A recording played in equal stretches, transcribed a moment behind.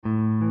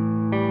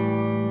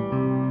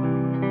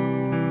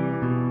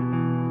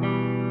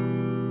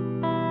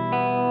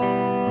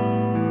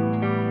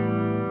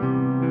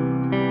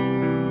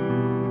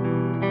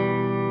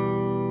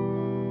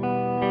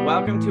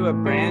welcome to a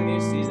brand new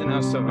season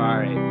of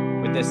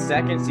Savare. With this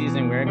second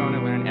season, we're going to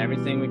learn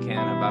everything we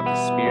can about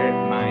the spirit,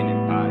 mind,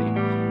 and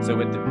body. So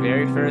with the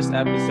very first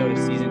episode of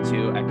season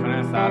 2, I couldn't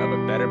have thought of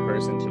a better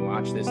person to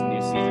launch this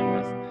new season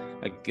with.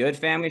 A good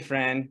family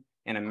friend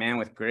and a man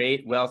with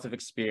great wealth of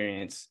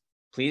experience.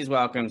 Please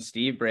welcome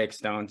Steve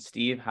Breakstone.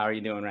 Steve, how are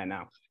you doing right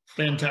now?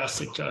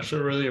 Fantastic, Josh. I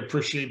really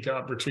appreciate the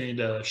opportunity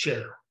to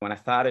share. When I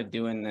thought of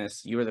doing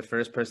this, you were the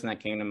first person that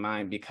came to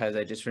mind because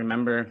I just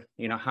remember,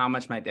 how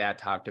much my dad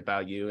talked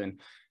about you and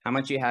how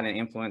much you had an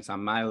influence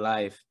on my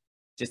life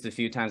just a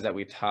few times that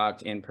we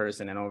talked in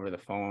person and over the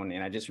phone.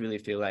 And I just really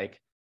feel like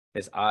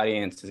this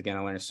audience is going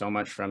to learn so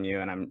much from you.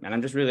 And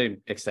I'm just really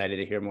excited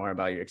to hear more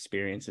about your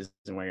experiences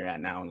and where you're at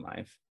now in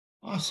life.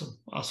 Awesome.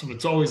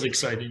 It's always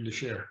exciting to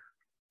share.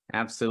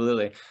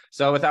 Absolutely.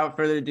 So without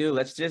further ado,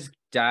 let's just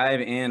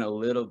dive in a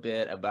little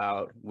bit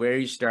about where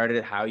you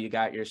started, how you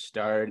got your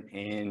start,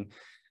 and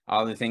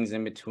all the things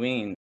in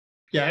between.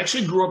 Yeah, I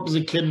actually grew up as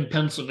a kid in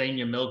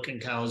Pennsylvania, milking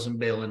cows and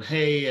baling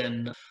hay.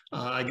 And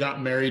I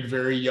got married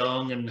very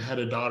young and had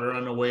a daughter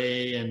on the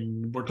way.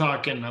 And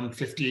I'm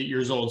 58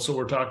 years old. So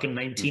we're talking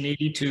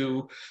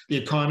 1982. The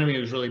economy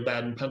was really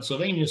bad in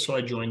Pennsylvania. So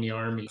I joined the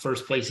Army.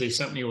 First place they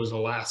sent me was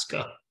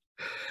Alaska.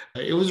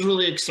 It was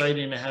really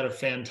exciting. I had a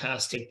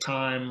fantastic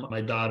time.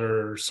 My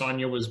daughter,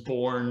 Sonia, was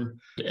born,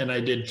 and I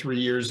did 3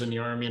 years in the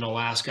Army in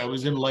Alaska. I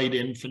was in light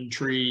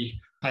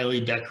infantry,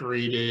 highly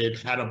decorated,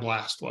 had a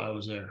blast while I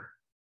was there.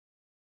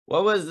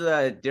 What was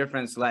the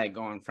difference like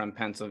going from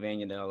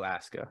Pennsylvania to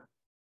Alaska?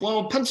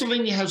 Well,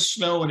 Pennsylvania has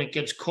snow and it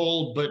gets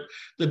cold, but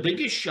the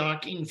biggest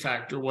shocking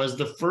factor was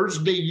the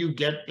first day you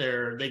get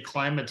there, they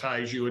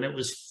climatize you. And it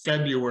was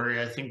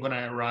February, I think, when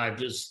I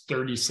arrived. It's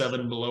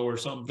 37 below or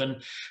something.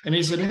 And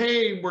they said,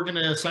 hey, we're going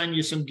to assign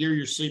you some gear.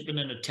 You're sleeping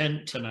in a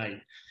tent tonight.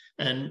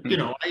 And,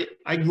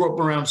 I grew up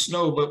around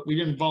snow, but we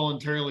didn't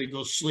voluntarily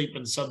go sleep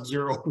in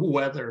sub-zero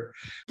weather.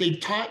 They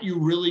taught you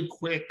really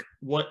quick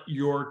what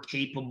you're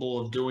capable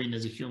of doing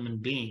as a human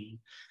being.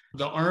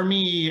 The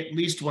Army, at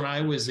least when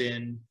I was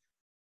in,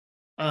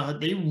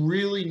 they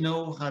really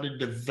know how to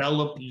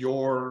develop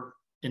your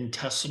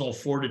intestinal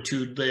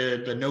fortitude,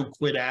 the no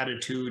quit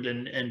attitude,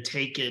 and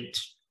take it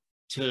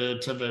to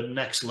the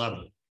next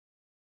level.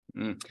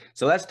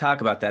 So let's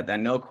talk about that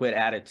no quit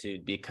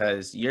attitude,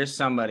 because you're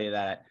somebody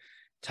that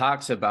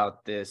talks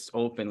about this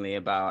openly,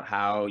 about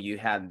how you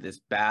had this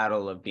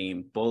battle of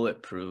being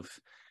bulletproof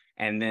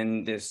and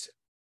then this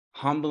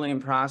humbling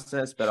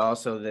process, but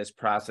also this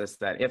process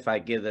that if I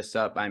give this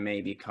up, I may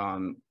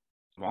become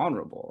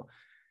vulnerable.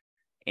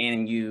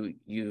 And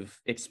you've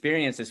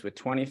experienced this with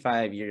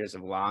 25 years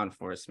of law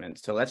enforcement.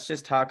 So let's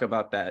just talk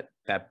about that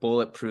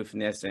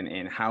bulletproofness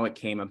and how it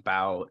came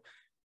about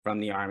from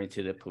the Army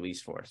to the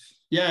police force.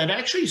 Yeah, it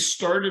actually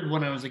started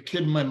when I was a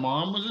kid. My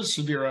mom was a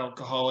severe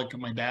alcoholic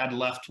and my dad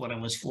left when I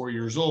was 4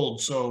 years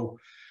old. So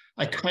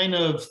I kind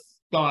of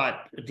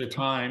thought at the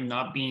time,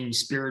 not being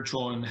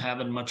spiritual and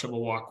having much of a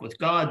walk with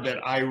God,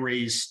 that I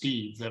raised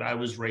Steve, that I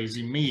was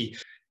raising me.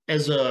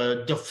 As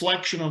a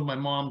deflection of my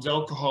mom's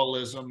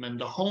alcoholism and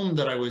the home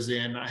that I was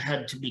in, I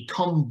had to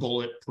become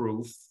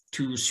bulletproof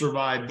to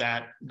survive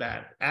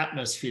that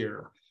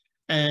atmosphere.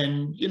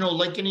 And,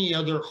 like any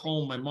other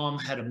home, my mom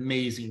had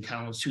amazing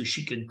talents too.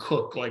 She could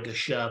cook like a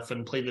chef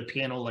and play the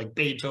piano like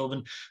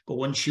Beethoven. But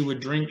when she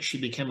would drink,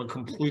 she became a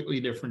completely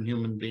different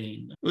human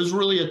being. It was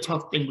really a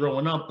tough thing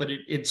growing up, but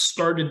it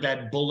started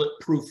that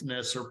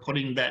bulletproofness, or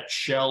putting that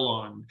shell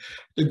on.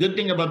 The good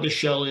thing about the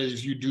shell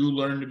is you do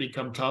learn to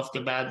become tough.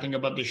 The bad thing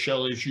about the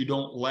shell is you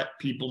don't let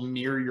people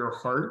near your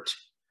heart,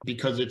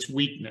 because it's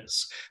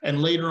weakness.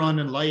 And later on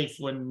in life,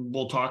 when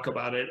we'll talk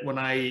about it, when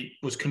I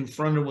was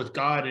confronted with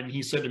God and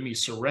he said to me,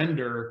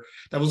 surrender,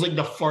 that was like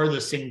the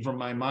farthest thing from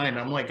my mind.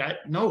 I'm like,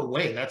 no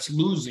way, that's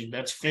losing,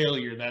 that's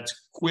failure,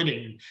 that's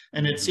quitting.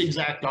 And it's the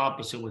exact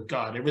opposite with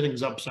God.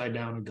 Everything's upside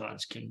down in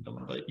God's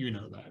kingdom, but you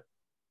know that.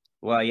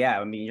 Well,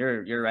 yeah, I mean,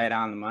 you're right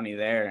on the money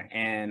there.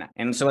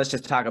 And so let's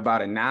just talk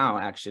about it now,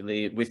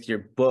 actually, with your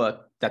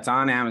book that's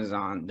on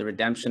Amazon, The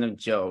Redemption of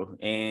Joe.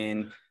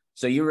 And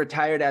so you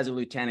retired as a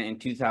lieutenant in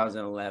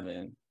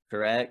 2011,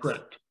 correct?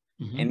 Correct.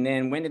 Mm-hmm. And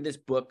then when did this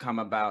book come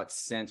about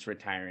since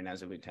retiring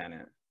as a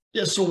lieutenant?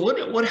 Yeah, so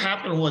what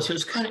happened was,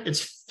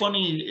 it's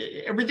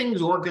funny,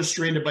 everything's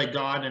orchestrated by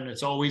God and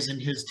it's always in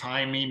his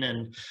timing.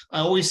 And I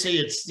always say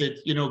it's that,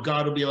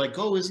 God will be like,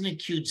 oh, isn't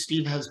it cute?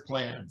 Steve has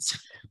plans.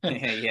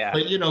 Yeah.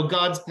 But,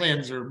 God's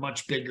plans are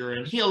much bigger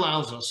and he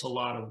allows us a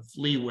lot of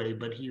leeway,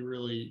 but he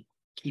really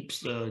keeps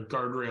the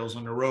guardrails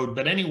on the road.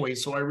 But anyway,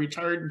 so I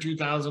retired in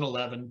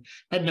 2011,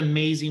 had an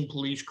amazing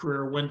police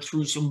career, went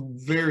through some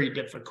very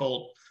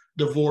difficult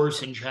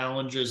divorce and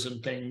challenges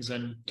and things.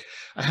 And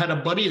I had a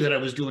buddy that I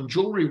was doing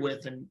jewelry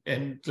with,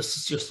 and this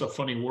is just a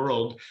funny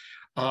world.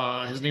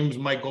 His name was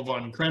Michael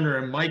Von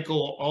Krenner. And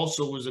Michael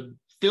also was a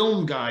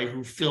film guy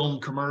who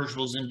filmed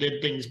commercials and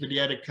did things, but he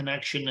had a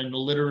connection in the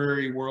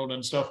literary world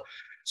and stuff.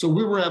 So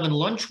we were having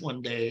lunch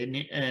one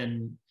day,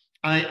 and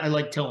I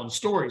like telling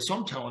stories. So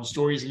I'm telling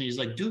stories and he's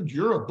like, dude,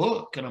 you're a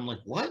book. And I'm like,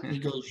 what? And he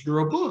goes, you're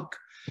a book.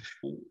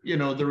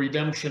 The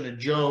Redemption of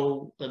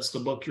Joe, that's the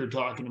book you're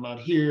talking about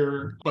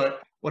here.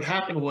 But what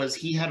happened was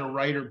he had a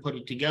writer put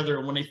it together.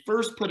 And when I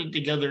first put it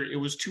together, it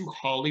was too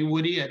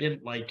Hollywoody. I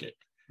didn't like it.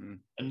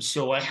 And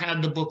so I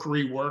had the book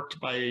reworked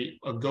by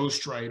a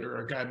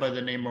ghostwriter, a guy by the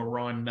name of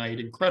Ron Knight,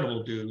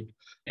 incredible dude.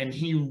 And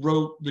he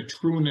wrote the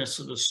trueness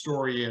of the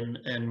story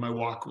and my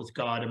walk with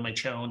God and my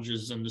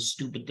challenges and the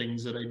stupid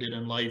things that I did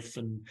in life,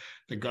 and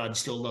that God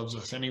still loves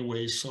us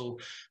anyway. So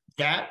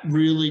that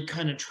really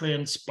kind of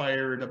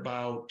transpired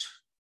about,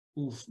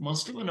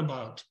 must have been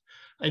about,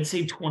 I'd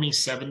say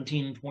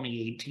 2017,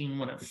 2018,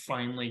 when it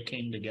finally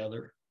came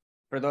together.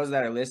 For those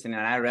that are listening,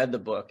 I read the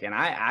book, and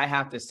I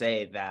have to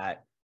say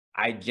that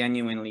I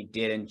genuinely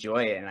did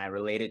enjoy it, and I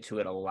related to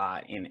it a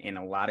lot in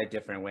a lot of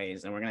different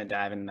ways. And we're going to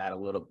dive into that a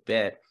little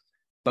bit.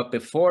 But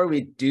before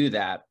we do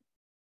that,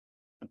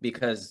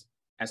 because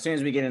as soon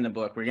as we get in the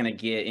book, we're going to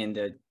get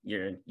into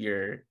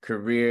your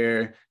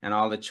career and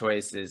all the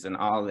choices and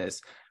all this.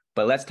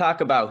 But let's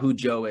talk about who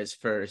Joe is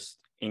first,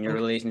 in your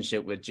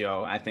relationship with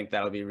Joe. I think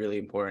that'll be really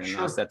important. Sure.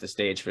 And I'll set the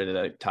stage for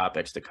the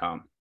topics to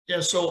come. Yeah,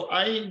 so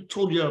I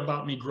told you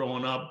about me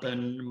growing up,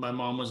 and my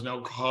mom was an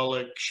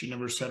alcoholic. She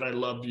never said, I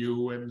love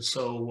you. And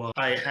so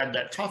I had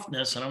that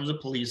toughness, and I was a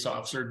police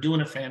officer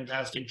doing a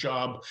fantastic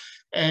job.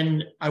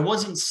 And I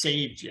wasn't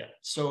saved yet.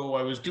 So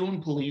I was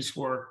doing police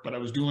work, but I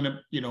was doing it,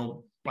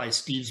 by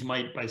Steve's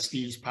might, by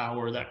Steve's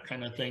power, that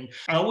kind of thing.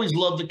 I always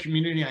loved the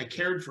community. I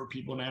cared for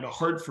people and I had a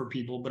heart for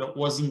people, but it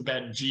wasn't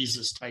that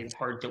Jesus type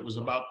heart that was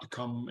about to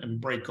come and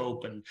break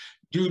open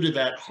due to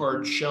that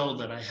hard shell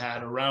that I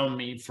had around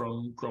me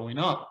from growing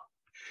up.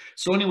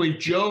 So anyway,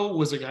 Joe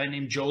was a guy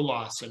named Joe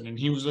Lawson, and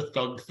he was a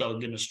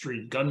thug in the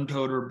street, gun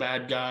toter,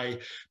 bad guy.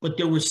 But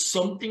there was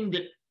something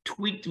that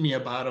tweaked me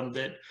about him,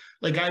 that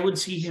like I would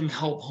see him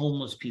help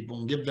homeless people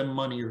and give them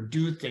money or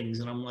do things,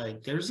 and I'm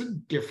like, there's a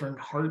different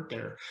heart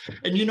there.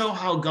 And you know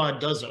how God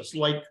does us,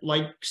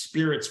 like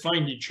spirits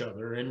find each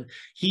other. And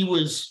he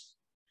was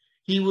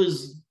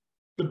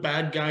the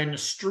bad guy in the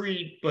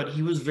street, but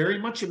he was very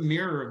much a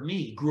mirror of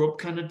me. Grew up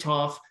kind of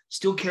tough,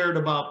 still cared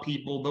about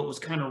people, but was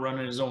kind of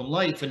running his own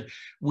life. And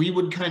we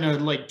would kind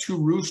of like two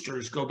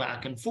roosters go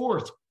back and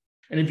forth.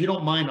 And if you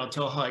don't mind, I'll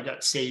tell how I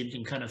got saved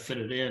and kind of fit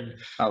it in.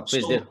 Oh,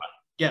 please do.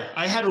 Yeah,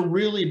 I had a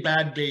really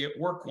bad day at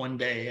work one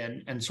day,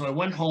 and so I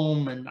went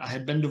home, and I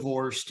had been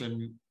divorced,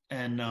 and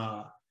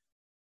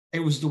it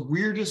was the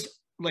weirdest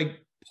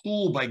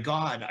pull by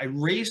God. I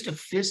raised a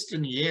fist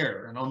in the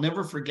air, and I'll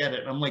never forget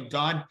it. I'm like,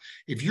 God,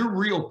 if you're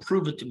real,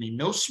 prove it to me.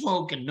 No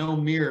smoke and no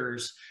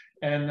mirrors.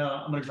 And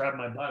I'm going to grab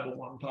my Bible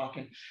while I'm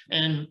talking.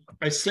 And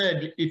I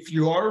said, if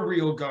you are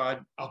real,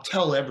 God, I'll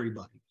tell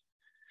everybody.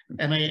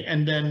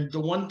 And then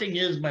the one thing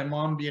is, my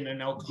mom being an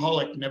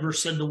alcoholic never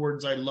said the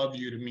words I love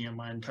you to me in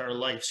my entire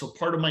life. So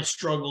part of my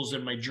struggles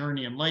and my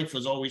journey in life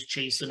was always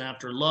chasing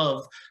after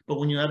love. But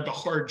when you have the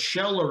hard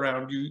shell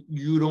around you,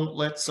 you don't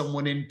let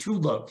someone in to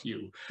love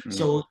you. Mm-hmm.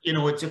 So,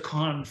 it's a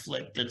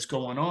conflict that's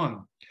going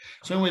on.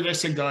 So anyway, I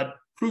said, God,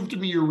 prove to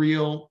me you're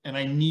real, and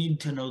I need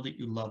to know that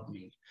you love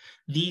me.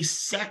 The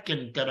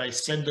second that I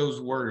said those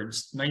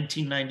words,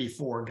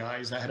 1994,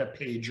 guys, I had a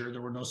pager.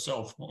 There were no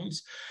cell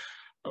phones.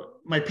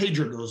 My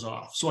pager goes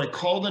off. So I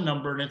call the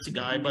number, and it's a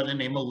guy by the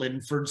name of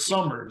Linford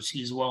Summers.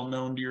 He's well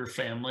known to your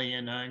family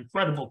and an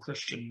incredible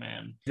Christian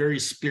man, very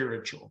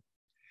spiritual.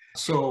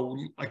 So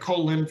I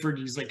call Linford.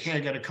 He's like, hey, I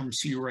got to come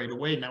see you right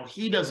away. Now,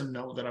 he doesn't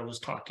know that I was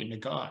talking to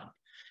God.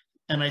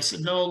 And I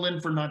said, no,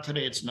 Linford, not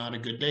today. It's not a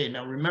good day.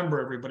 Now,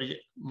 remember, everybody,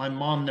 my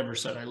mom never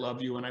said I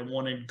love you, and I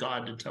wanted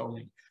God to tell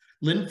me.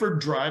 Linford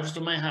drives to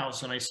my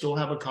house, and I still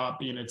have a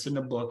copy, and it's in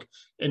the book,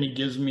 and he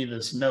gives me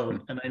this note.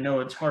 And I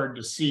know it's hard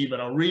to see, but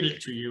I'll read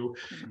it to you.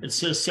 It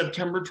says,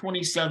 September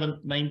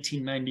 27th,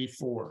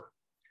 1994.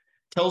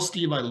 Tell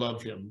Steve I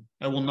love him.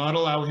 I will not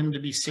allow him to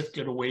be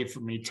sifted away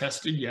from me.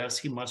 Tested, yes,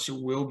 he must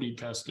or will be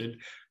tested.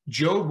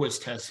 Job was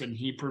tested, and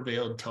he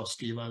prevailed. Tell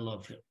Steve I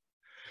love him.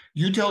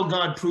 You tell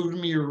God, prove to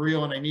me you're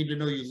real, and I need to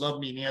know you love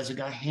me. And he has a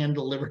guy hand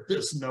deliver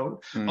this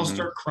note. Mm-hmm. I'll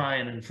start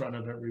crying in front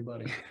of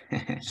everybody.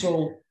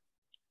 So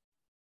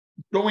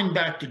going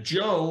back to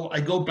Joe,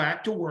 I go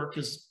back to work,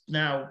 because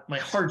now my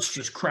heart's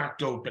just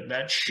cracked open.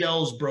 That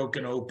shell's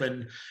broken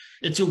open.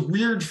 It's a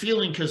weird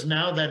feeling, because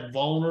now that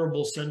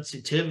vulnerable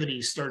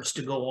sensitivity starts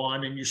to go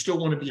on, and you still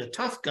want to be a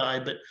tough guy,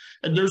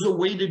 and there's a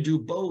way to do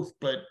both,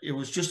 but it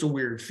was just a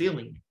weird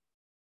feeling.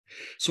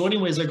 So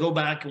anyways, I go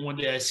back, and one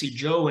day I see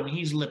Joe, and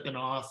he's lipping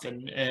off,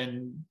 and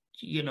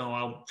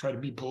I'll try to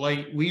be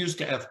polite. We used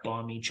to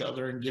F-bomb each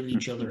other and give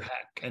each other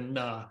heck. And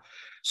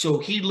so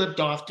he lipped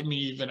off to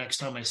me the next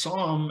time I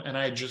saw him, and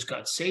I had just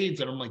got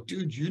saved. And I'm like,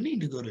 dude, you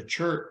need to go to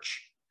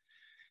church.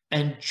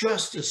 And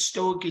just as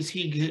stoic as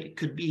he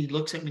could be, he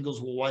looks at me and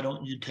goes, well, why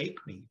don't you take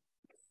me?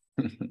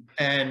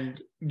 And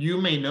you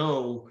may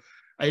know,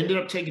 I ended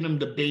up taking him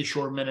to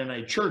Bayshore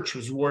Mennonite Church,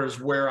 which was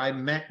where I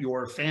met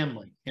your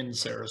family in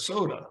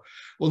Sarasota.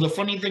 Well, the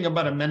funny thing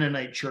about a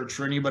Mennonite church,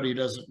 for anybody who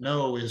doesn't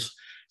know, is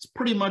it's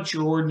pretty much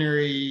your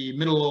ordinary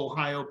middle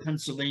Ohio,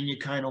 Pennsylvania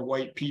kind of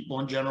white people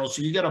in general.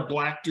 So you got a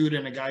black dude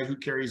and a guy who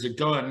carries a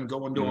gun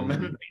going to a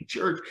Mennonite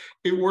church.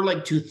 We're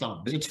like two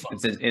thumbs. It's fun.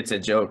 It's a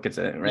joke. It's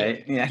a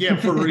right. Yeah,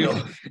 for real.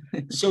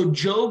 So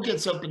Joe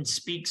gets up and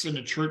speaks in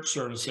a church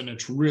service, and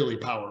it's really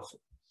powerful.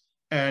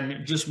 And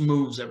it just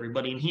moves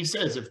everybody. And he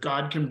says, if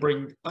God can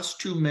bring us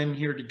two men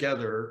here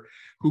together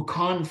who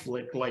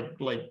conflict like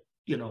light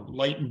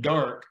and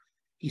dark,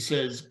 he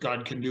says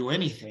God can do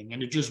anything.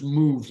 And it just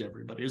moved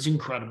everybody. It was an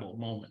incredible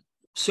moment.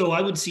 So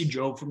I would see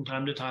Joe from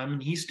time to time,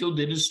 and he still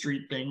did his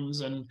street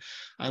things, and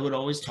I would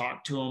always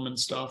talk to him and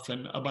stuff.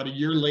 And about a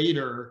year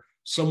later,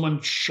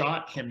 someone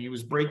shot him. He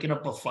was breaking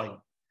up a fight,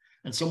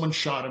 and someone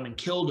shot him and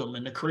killed him.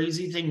 And the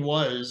crazy thing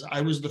was,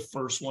 I was the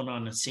first one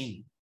on the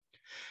scene.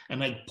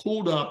 And I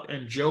pulled up,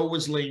 and Joe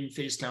was laying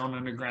face down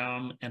on the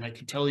ground, and I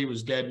could tell he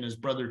was dead, and his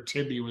brother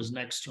Tibby was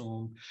next to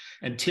him.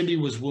 And Tibby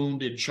was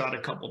wounded, shot a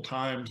couple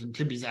times, and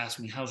Tibby's asked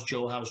me, how's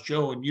Joe? How's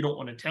Joe? And you don't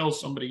want to tell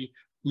somebody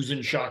who's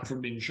in shock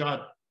from being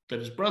shot that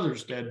his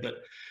brother's dead. But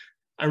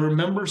I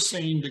remember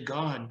saying to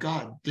God,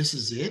 this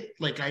is it?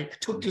 Like, I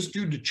took this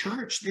dude to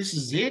church. This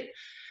is it?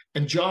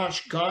 And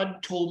Josh,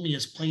 God told me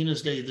as plain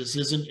as day, this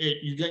isn't it.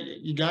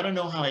 You got to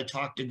know how I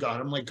talk to God.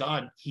 I'm like,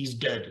 God, he's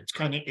dead. It's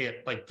kind of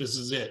it. Like, this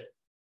is it.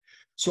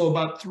 So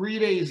about 3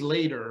 days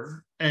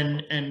later,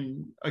 and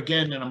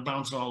again, and I'm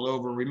bouncing all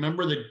over,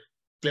 remember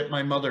that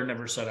my mother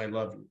never said I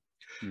love you.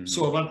 Mm-hmm.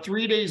 So about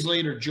 3 days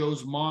later,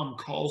 Joe's mom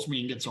calls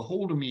me and gets a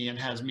hold of me and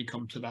has me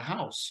come to the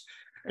house.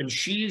 And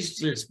she's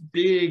this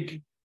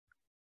big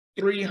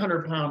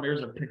 300-pound,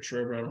 there's a picture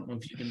of her. I don't know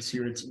if you can see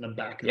her. It's in the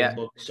back of the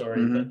book. Sorry.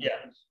 Mm-hmm. But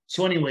yeah.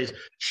 So anyways,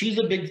 she's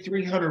a big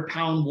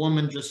 300-pound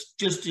woman,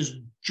 just as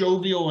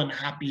jovial and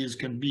happy as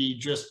can be,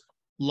 just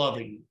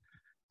loving.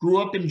 Grew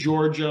up in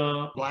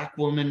Georgia, Black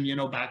woman,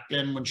 back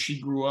then when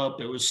she grew up,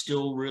 it was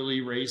still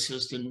really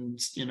racist, and,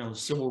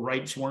 civil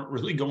rights weren't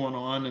really going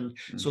on. And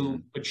so,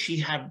 but she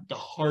had the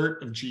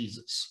heart of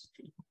Jesus.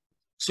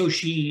 So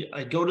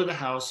I go to the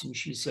house, and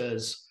she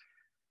says,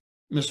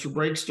 Mr.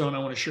 Breakstone, I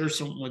want to share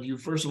something with you.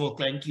 First of all,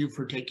 thank you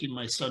for taking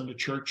my son to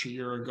church a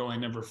year ago. I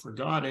never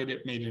forgot it.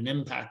 It made an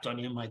impact on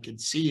him. I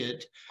could see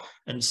it.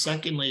 And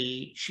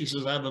secondly, she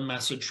says, I have a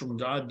message from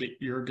God that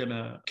you're going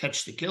to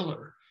catch the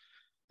killer.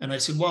 And I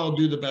said, well, I'll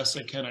do the best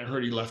I can. I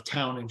heard he left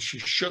town. And she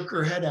shook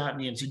her head at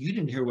me and said, you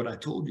didn't hear what I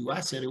told you. I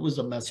said it was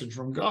a message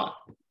from God.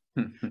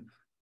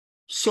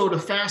 So to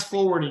fast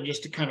forward and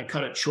just to kind of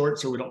cut it short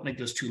so we don't make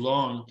this too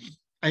long,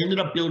 I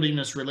ended up building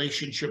this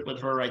relationship with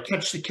her. I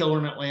catch the killer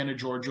in Atlanta,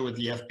 Georgia with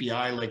the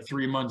FBI like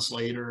 3 months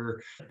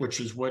later,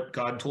 which is what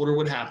God told her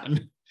would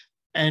happen.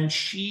 And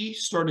she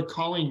started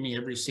calling me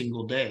every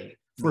single day.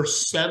 For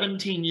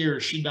 17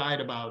 years, she died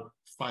about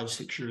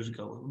 5-6 years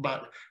ago.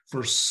 But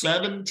for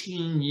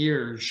 17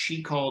 years,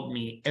 she called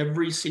me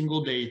every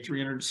single day,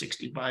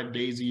 365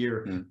 days a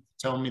year,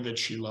 telling me that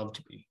she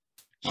loved me.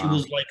 She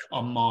was like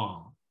a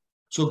mom.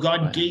 So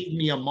God gave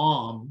me a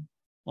mom,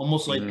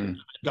 almost like an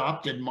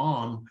adopted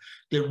mom,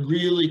 that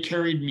really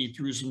carried me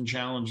through some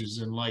challenges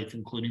in life,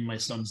 including my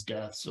son's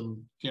death,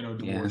 some,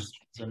 divorce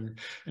and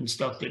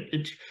stuff.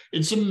 That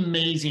it's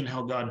amazing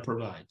how God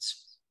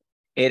provides.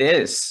 It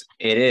is.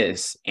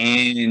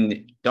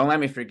 And don't let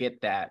me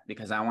forget that,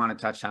 because I want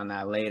to touch on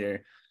that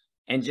later.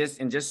 And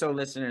just so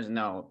listeners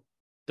know,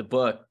 the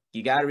book,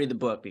 you got to read the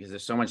book, because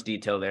there's so much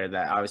detail there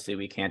that obviously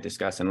we can't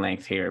discuss in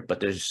length here, but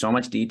there's so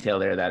much detail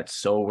there that it's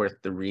so worth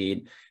the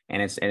read.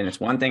 And it's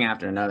one thing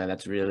after another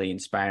that's really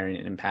inspiring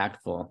and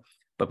impactful.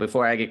 But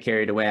before I get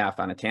carried away off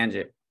on a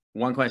tangent,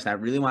 one question I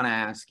really want to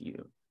ask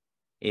you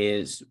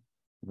is,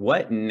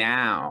 what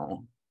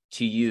now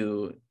to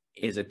you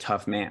is a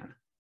tough man?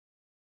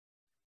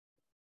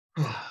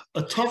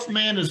 A tough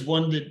man is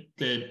one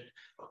that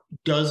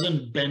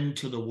doesn't bend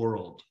to the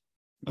world.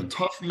 A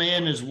tough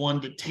man is one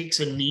that takes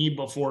a knee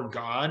before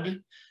God,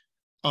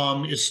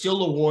 is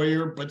still a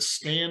warrior, but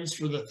stands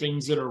for the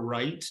things that are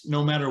right,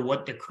 no matter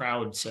what the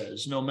crowd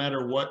says, no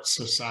matter what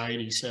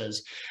society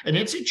says. And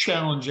it's a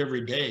challenge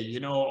every day.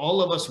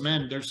 All of us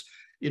men, there's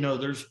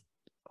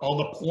all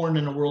the porn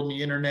in the world and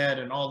the internet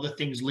and all the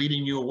things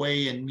leading you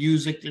away, and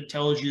music that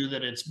tells you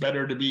that it's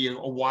better to be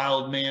a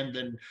wild man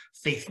than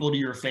faithful to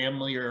your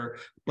family.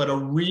 But a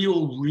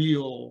real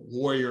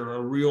warrior,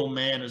 a real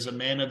man, is a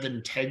man of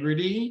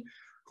integrity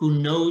who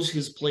knows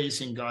his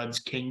place in God's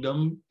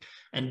kingdom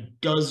and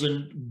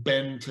doesn't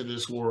bend to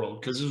this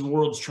world, because this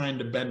world's trying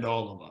to bend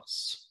all of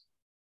us.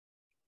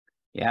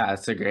 Yeah,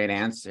 that's a great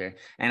answer.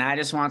 And I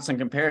just want some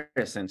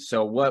comparisons.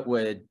 So what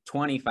would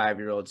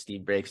 25-year-old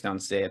Steve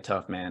Breakstone say a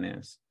tough man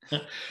is?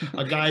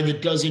 A guy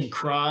that doesn't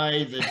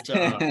cry, that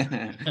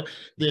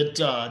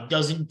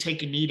doesn't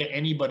take a knee to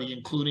anybody,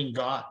 including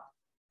God,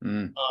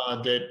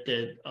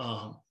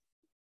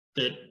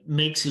 that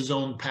makes his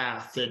own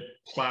path, that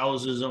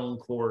plows his own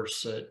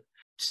course, that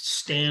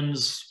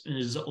stands in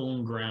his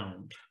own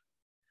ground.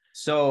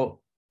 So,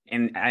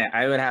 and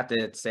I would have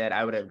to say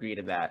I would agree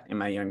to that in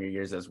my younger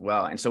years as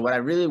well. And so what I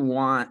really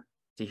want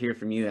to hear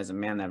from you as a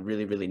man that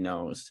really, really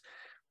knows,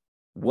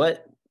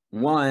 what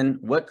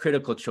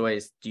critical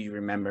choice do you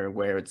remember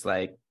where it's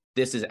like,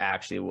 this is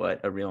actually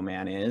what a real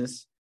man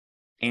is?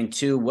 And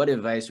two, what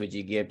advice would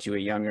you give to a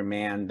younger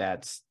man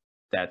that's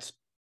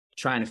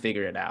trying to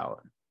figure it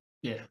out?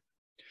 Yeah.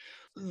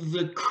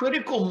 The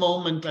critical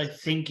moment, I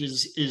think,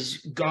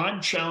 is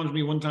God challenged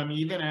me one time,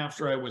 even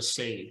after I was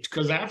saved.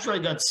 Because after I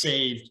got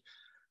saved,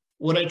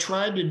 what I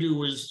tried to do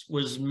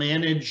was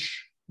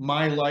manage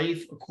my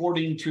life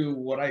according to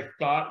what I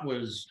thought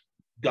was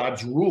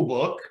God's rule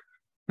book.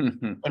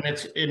 And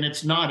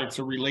it's not, it's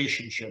a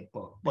relationship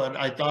book, but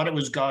I thought it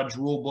was God's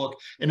rule book.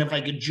 And if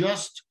I could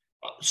just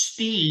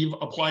Steve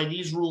apply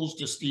these rules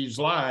to Steve's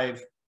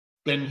life,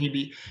 then he'd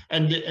be,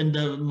 and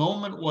the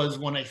moment was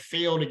when I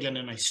failed again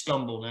and I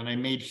stumbled and I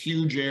made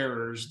huge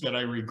errors that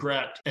I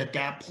regret. At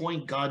that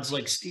point, God's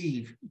like,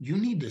 Steve, you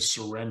need to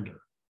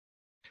surrender.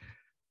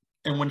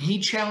 And when he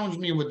challenged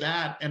me with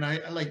that, and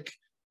I like,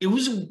 it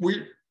was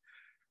weird,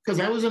 because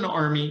I was in the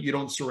army, you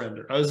don't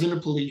surrender. I was in the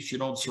police, you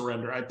don't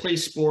surrender. I play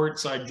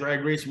sports, I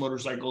drag race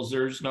motorcycles.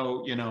 There's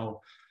no,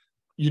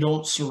 you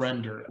don't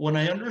surrender. When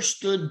I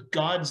understood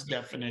God's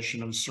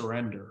definition of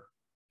surrender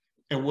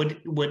and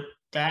what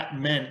that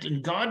meant,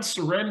 and God's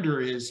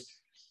surrender is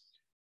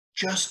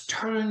just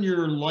turn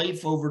your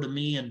life over to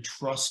me and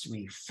trust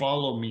me,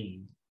 follow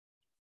me.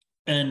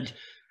 And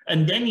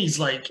then he's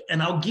like,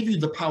 and I'll give you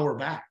the power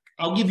back.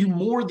 I'll give you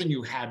more than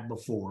you had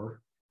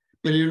before,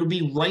 but it'll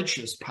be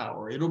righteous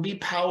power. It'll be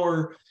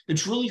power.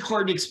 It's really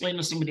hard to explain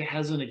to somebody that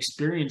hasn't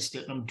experienced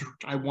it.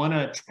 I want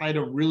to try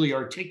to really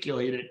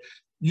articulate it.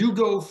 You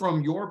go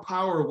from your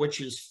power, which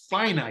is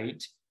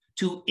finite,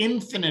 to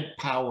infinite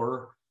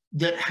power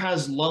that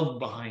has love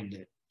behind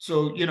it.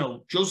 So,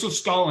 Joseph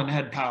Stalin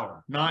had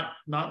power, not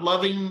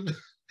loving.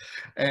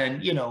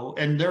 And,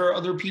 and there are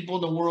other people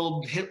in the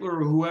world, Hitler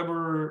or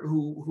whoever,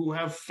 who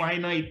have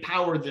finite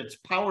power that's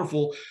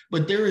powerful,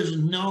 but there is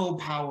no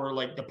power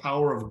like the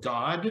power of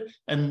God,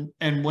 and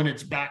when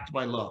it's backed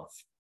by love.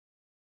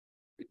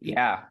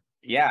 Yeah.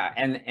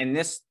 And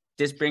this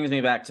brings me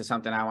back to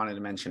something I wanted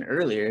to mention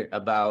earlier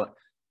about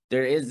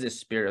there is this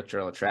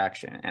spiritual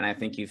attraction. And I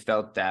think you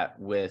felt that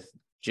with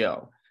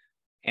Joe.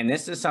 And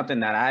this is something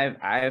that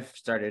I've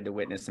started to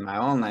witness in my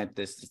own life,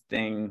 this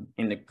thing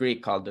in the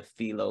Greek called the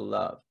philo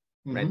love,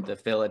 right? The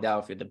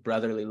Philadelphia, the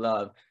brotherly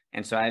love.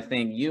 And so I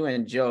think you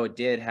and Joe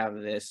did have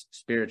this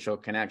spiritual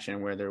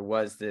connection where there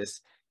was this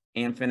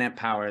infinite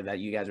power that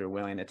you guys were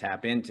willing to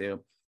tap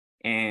into.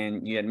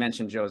 And you had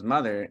mentioned Joe's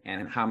mother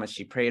and how much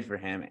she prayed for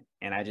him.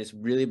 And I just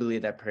really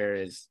believe that prayer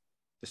is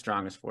the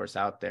strongest force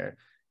out there.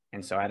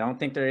 And so I don't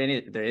think there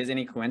is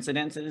any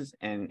coincidences.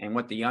 And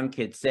what the young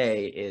kids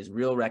say is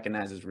real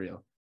recognizes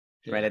real.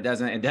 Yeah. Right. It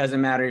doesn't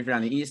matter if you're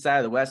on the east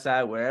side, the west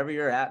side, wherever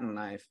you're at in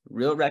life,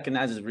 real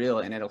recognizes real,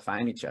 and it'll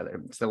find each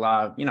other. It's the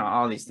law of,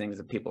 all these things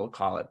that people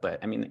call it. But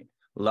I mean,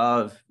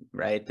 love,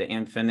 right? The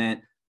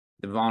infinite,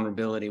 the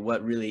vulnerability,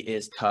 what really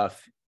is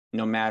tough,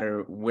 no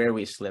matter where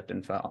we slipped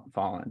and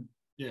fallen.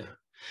 Yeah.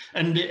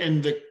 And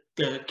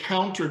the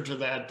counter to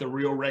that, the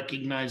real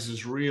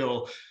recognizes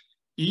real.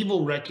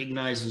 Evil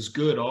recognizes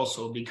good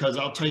also, because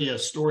I'll tell you a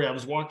story. I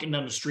was walking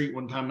down the street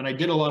one time, and I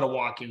did a lot of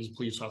walking as a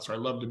police officer. I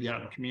love to be out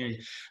in the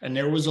community. And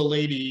there was a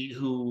lady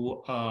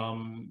who,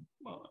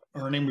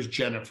 her name was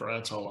Jennifer,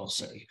 that's all I'll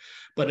say.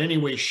 But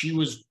anyway, she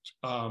was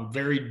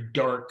very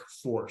dark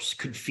force,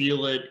 could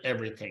feel it,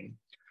 everything.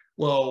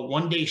 Well,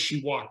 one day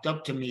she walked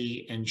up to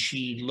me and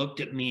she looked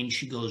at me and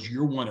she goes,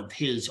 "You're one of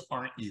his,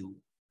 aren't you?"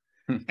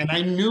 And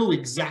I knew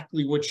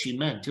exactly what she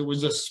meant. It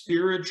was a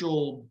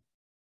spiritual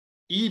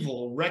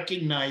evil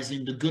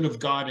recognizing the good of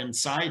God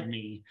inside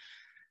me.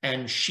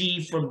 And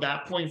she, from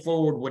that point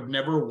forward, would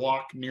never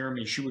walk near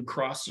me. She would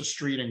cross the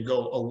street and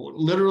go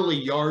literally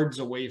yards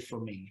away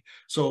from me.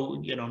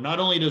 So, not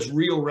only does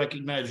real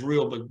recognize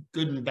real, but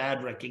good and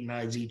bad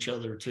recognize each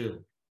other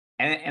too.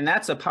 And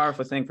that's a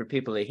powerful thing for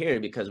people to hear,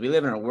 because we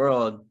live in a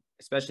world,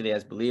 especially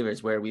as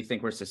believers, where we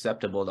think we're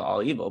susceptible to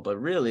all evil, but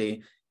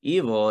really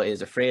evil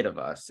is afraid of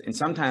us. And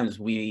sometimes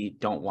we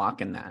don't walk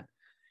in that.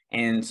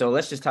 And so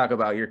let's just talk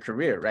about your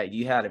career, right?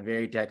 You had a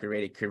very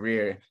decorated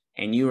career,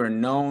 and you were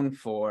known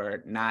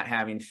for not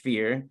having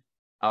fear,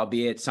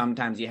 albeit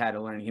sometimes you had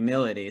to learn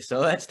humility. So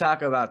let's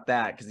talk about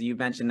that, because you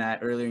mentioned that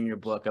earlier in your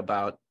book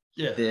about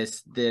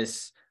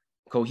this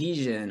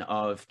cohesion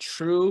of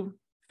true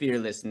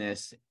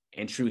fearlessness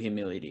and true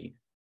humility.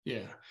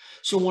 Yeah.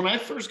 So when I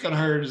first got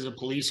hired as a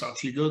police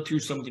officer, you go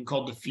through something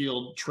called the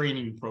field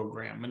training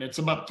program, and it's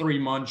about 3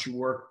 months. You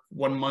work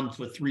 1 month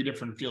with 3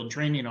 different field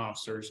training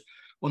officers.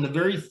 When the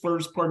very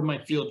first part of my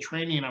field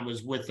training, I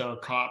was with a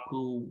cop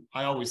who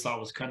I always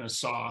thought was kind of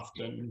soft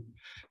and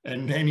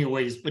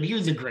anyways, but he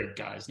was a great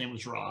guy. His name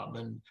was Rob.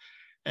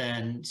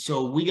 And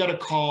so we got a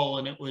call,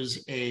 and it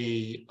was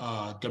a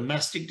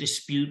domestic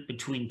dispute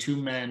between 2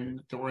 men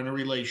that were in a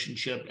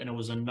relationship, and it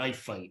was a knife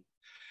fight.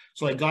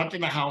 So I got to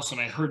the house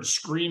and I heard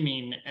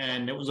screaming,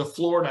 and it was a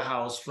Florida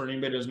house. For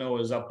anybody who doesn't know, it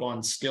was up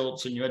on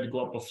stilts, and you had to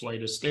go up a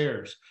flight of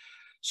stairs.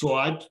 So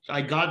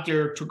I got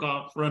there, took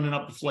off running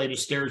up the flight of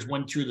stairs,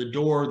 went through the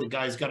door. The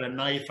guy's got a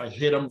knife. I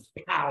hit him,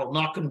 pow,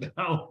 knock him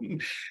down,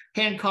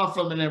 handcuff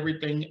him and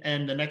everything.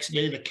 And the next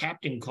day, the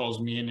captain calls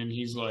me in, and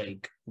he's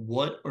like,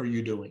 "What are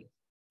you doing?"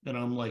 And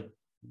I'm like,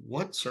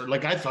 what, sir?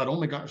 Like, I thought, oh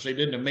my gosh, they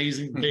did an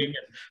amazing thing and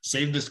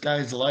saved this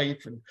guy's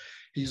life. And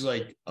he's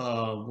like,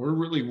 we're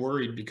really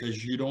worried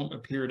because you don't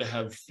appear to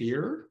have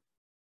fear.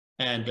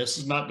 And this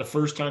is not the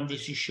first time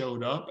this has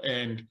showed up.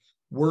 And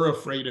we're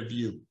afraid of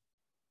you.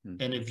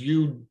 And if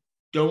you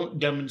don't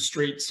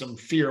demonstrate some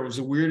fear, it was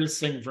the weirdest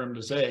thing for him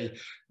to say,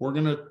 we're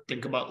going to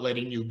think about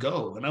letting you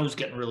go. And I was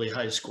getting really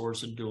high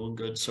scores and doing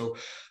good. So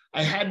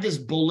I had this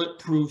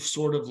bulletproof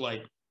sort of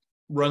like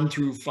run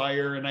through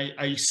fire. And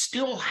I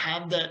still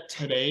have that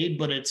today,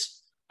 but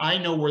I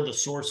know where the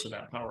source of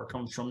that power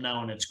comes from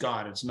now, and it's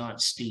God, it's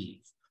not Steve.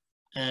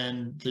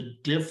 And the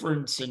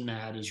difference in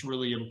that is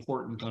really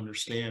important to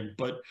understand.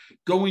 But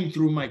going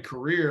through my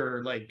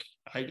career, like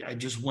I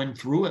just went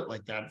through it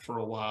like that for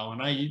a while,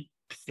 and I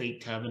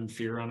faked having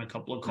fear on a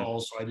couple of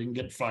calls so I didn't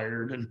get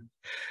fired,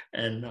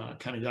 and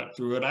kind of got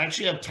through it. I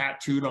actually have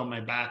tattooed on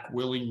my back,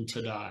 "Willing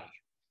to Die."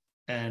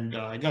 And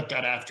I got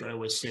that after I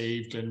was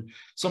saved. And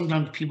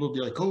sometimes people will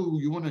be like, oh,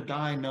 you want to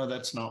die? No,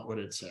 that's not what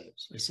it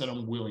says. I said,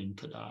 I'm willing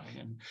to die.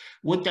 And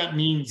what that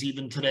means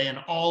even today, and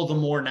all the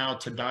more now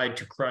to die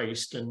to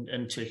Christ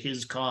and to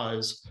his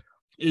cause,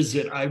 is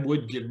that I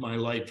would give my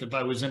life. If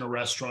I was in a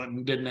restaurant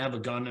and didn't have a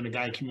gun and a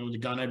guy came in with a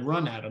gun, I'd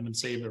run at him and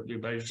save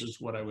everybody. It's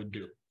just what I would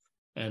do.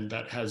 And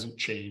that hasn't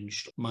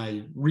changed.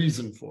 My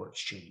reason for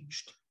it's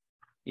changed.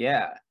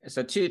 Yeah.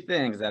 So two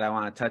things that I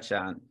want to touch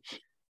on.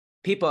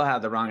 People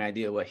have the wrong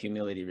idea what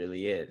humility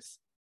really is.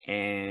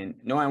 And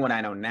knowing what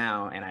I know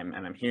now, and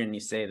I'm hearing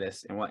you say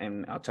this,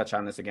 and I'll touch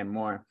on this again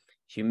more,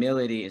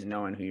 humility is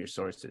knowing who your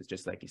source is,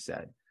 just like you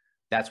said.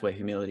 That's what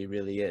humility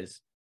really is.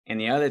 And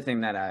the other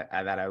thing that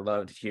I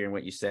loved hearing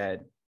what you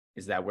said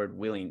is that word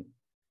willing.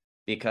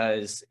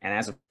 Because, and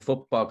as a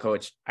football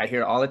coach, I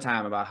hear all the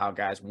time about how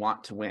guys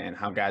want to win,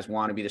 how guys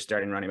want to be the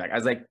starting running back. I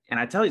was like, and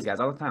I tell these guys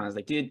all the time, I was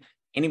like, dude,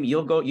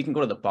 you can go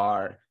to the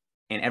bar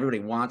and everybody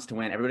wants to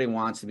win. Everybody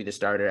wants to be the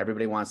starter.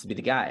 Everybody wants to be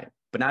the guy,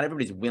 but not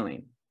everybody's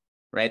willing,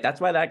 right? That's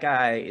why that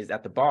guy is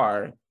at the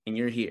bar and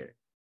you're here,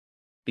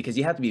 because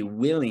you have to be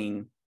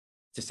willing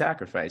to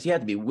sacrifice. You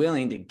have to be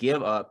willing to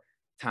give up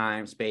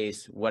time,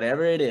 space,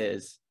 whatever it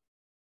is,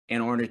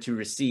 in order to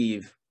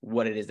receive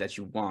what it is that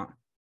you want.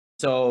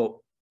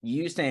 So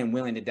you saying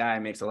willing to die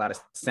makes a lot of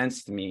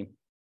sense to me,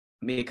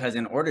 because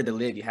in order to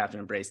live, you have to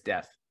embrace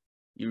death.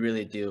 You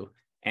really do.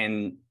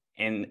 And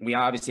we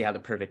obviously have the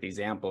perfect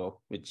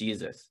example with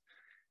Jesus.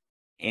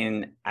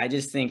 And I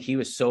just think he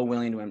was so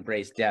willing to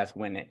embrace death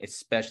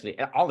especially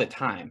all the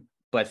time,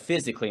 but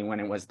physically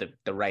when it was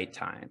the right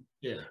time.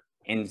 Yeah.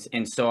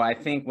 And so I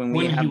think when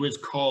he was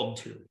called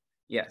to.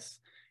 Yes.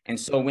 And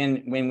so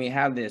when we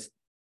have this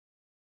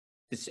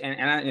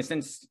and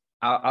since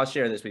I'll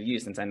share this with you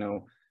since I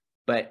know,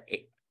 but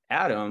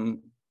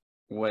Adam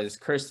was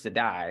cursed to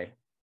die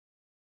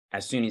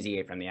as soon as he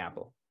ate from the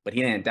apple. But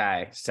he didn't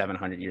die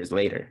 700 years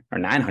later or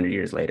 900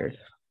 years later.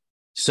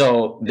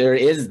 So there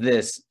is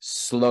this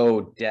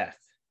slow death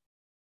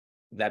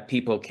that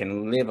people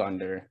can live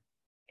under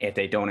if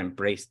they don't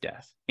embrace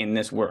death in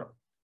this world.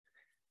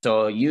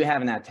 So you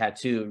having that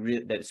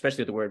tattoo,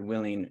 especially with the word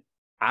willing,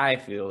 I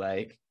feel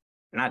like,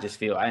 not just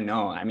feel, I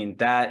know, I mean,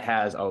 that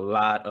has a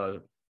lot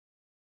of,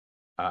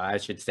 I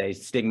should say,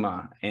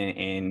 stigma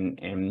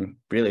and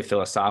really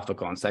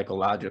philosophical and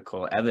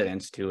psychological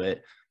evidence to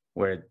it,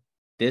 where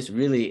this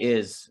really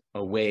is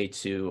a way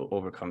to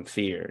overcome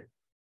fear.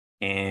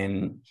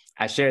 And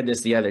I shared this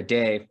the other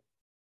day.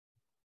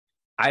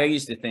 I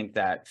used to think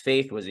that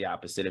faith was the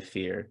opposite of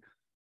fear,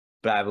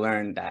 but I've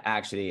learned that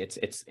actually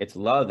it's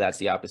love that's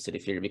the opposite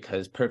of fear,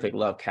 because perfect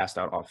love casts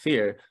out all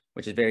fear,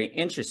 which is very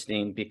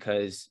interesting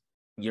because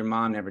your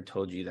mom never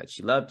told you that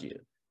she loved you.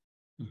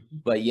 Mm-hmm.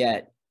 But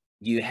yet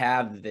you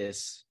have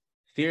this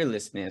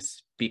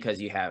fearlessness because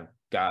you have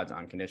God's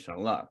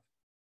unconditional love.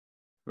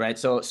 Right.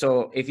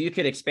 So if you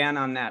could expand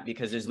on that,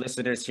 because there's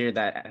listeners here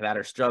that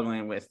are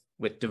struggling with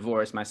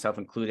divorce, myself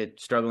included,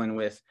 struggling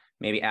with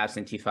maybe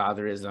absentee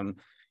fatherism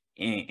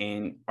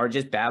and or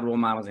just bad role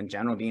models in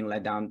general, being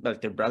led down,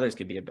 but their brothers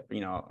could be,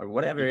 or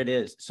whatever it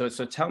is. So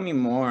tell me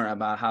more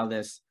about how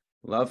this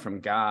love from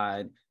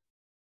God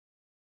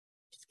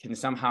can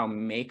somehow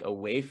make a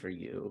way for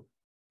you,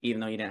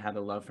 even though you didn't have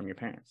the love from your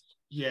parents.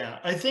 Yeah,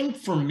 I think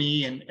for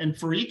me and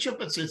for each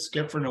of us, it's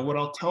different. And what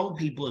I'll tell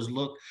people is,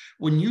 look,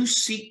 when you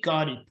seek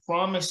God, he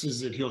promises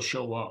that he'll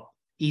show up.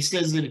 He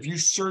says that if you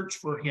search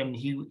for him,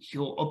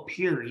 he'll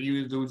appear.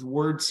 Those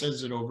words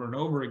says it over and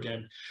over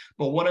again.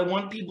 But what I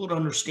want people to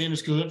understand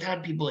is, because I've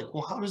had people like,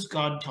 well, how does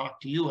God talk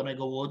to you? And I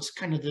go, well, it's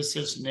kind of this,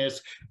 and this.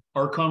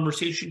 Our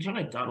conversation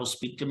tonight, God will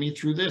speak to me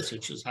through this.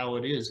 It's just how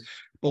it is.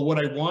 But what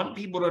I want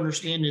people to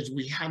understand is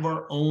we have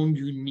our own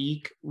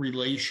unique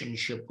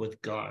relationship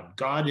with God.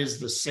 God is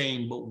the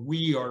same, but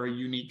we are a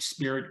unique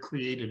spirit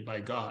created by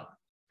God.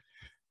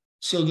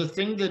 So the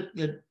thing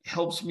that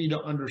helps me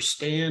to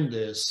understand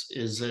this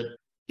is that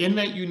in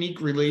that unique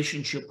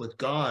relationship with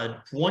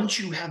God, once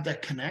you have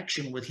that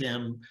connection with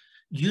him,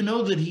 you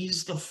know that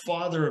he's the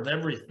father of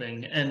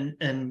everything.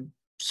 And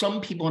some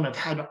people, and I've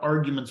had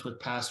arguments with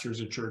pastors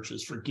of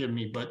churches, forgive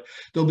me, but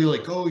they'll be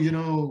like,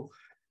 oh,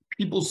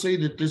 people say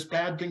that this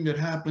bad thing that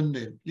happened,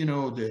 that, you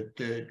know,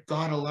 that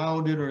God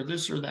allowed it or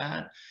this or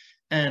that.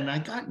 And I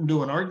got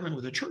into an argument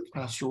with a church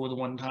pastor with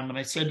one time, and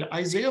I said,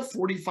 Isaiah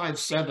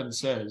 45:7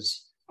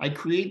 says, I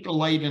create the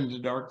light in the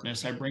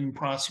darkness. I bring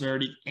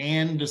prosperity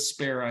and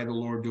despair. I, the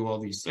Lord, do all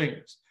these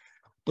things.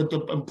 But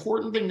the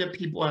important thing that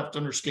people have to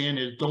understand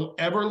is don't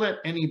ever let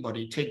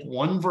anybody take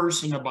one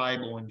verse in the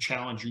Bible and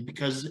challenge you,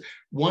 because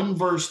one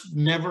verse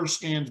never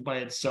stands by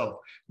itself.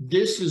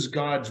 This is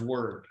God's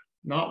word,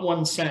 not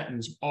one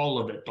sentence, all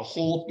of it, the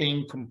whole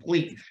thing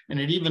complete. And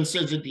it even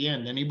says at the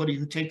end, anybody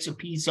who takes a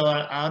piece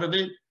out of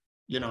it,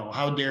 you know,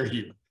 how dare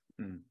you?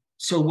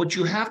 So what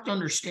you have to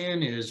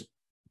understand is,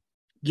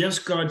 yes,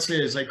 God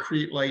says, I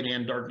create light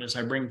and darkness,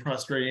 I bring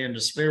prosperity and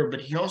despair,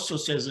 but he also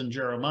says in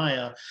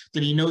Jeremiah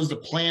that he knows the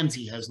plans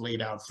he has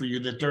laid out for you,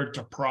 that they're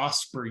to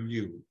prosper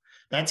you.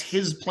 That's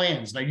his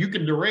plans. Now, you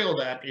can derail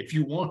that if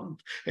you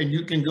want, and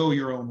you can go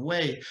your own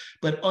way,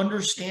 but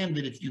understand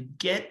that if you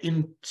get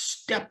in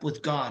step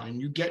with God and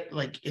you get,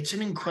 like, it's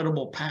an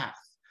incredible path.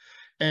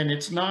 And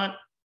it's not,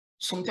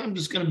 sometimes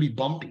it's going to be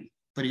bumpy,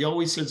 but he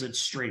always says it's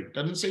straight.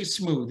 Doesn't say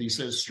smooth, he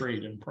says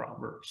straight in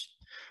Proverbs.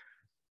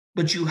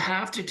 But you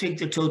have to take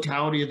the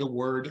totality of the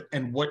word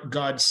and what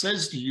God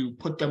says to you,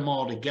 put them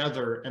all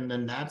together, and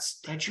then that's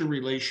your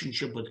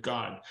relationship with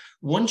God.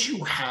 Once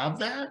you have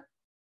that,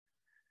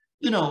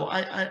 you know,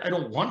 I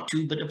don't want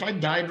to, but if I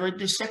died right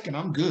this second,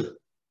 I'm good.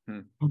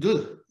 I'm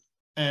good.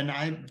 And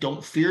I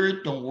don't fear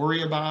it, don't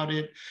worry about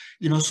it.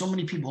 You know, so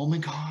many people, oh my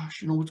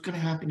gosh, you know, what's going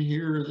to happen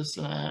here, this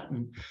and that.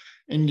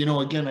 And, you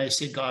know, again, I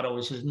say God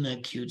always says, isn't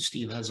that cute?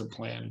 Steve has a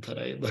plan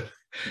today. But,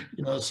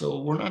 you know,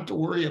 so we're not to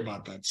worry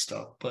about that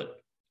stuff. But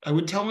I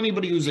would tell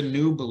anybody who's a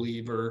new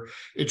believer,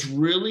 it's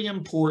really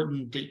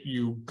important that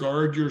you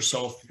guard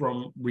yourself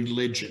from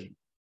religion.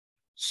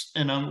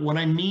 And what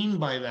I mean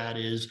by that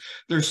is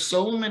there's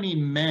so many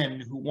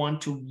men who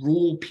want to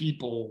rule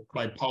people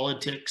by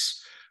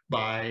politics,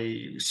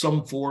 by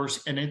some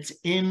force, and it's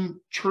in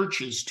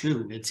churches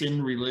too. It's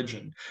in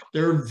religion.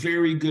 There are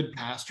very good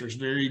pastors,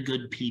 very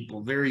good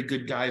people, very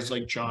good guys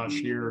like Josh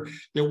here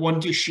that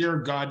want to share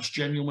God's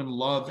genuine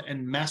love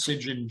and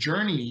message and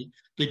journey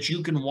that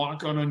you can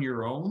walk on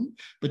your own.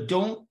 But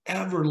don't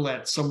ever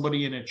let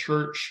somebody in a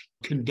church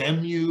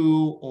condemn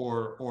you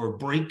or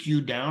break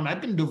you down.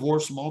 I've been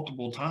divorced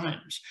multiple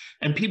times,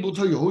 and people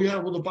tell you, oh yeah,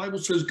 well, the Bible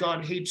says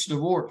God hates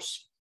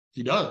divorce.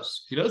 He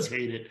does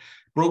hate it.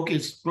 Broke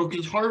his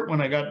heart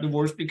when I got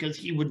divorced, because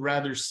he would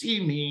rather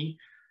see me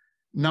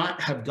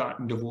not have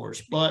gotten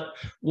divorced. But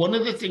one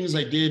of the things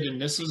I did, and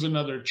this is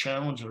another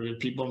challenge for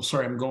people, I'm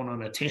sorry, I'm going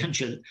on a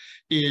tangent,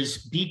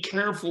 is be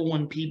careful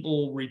when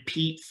people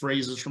repeat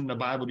phrases from the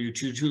Bible to you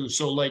too.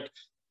 So like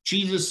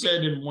Jesus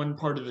said in one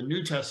part of the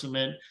New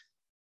Testament,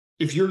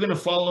 if you're going to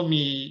follow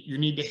me, you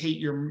need to hate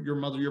your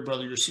mother, your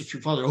brother, your sister,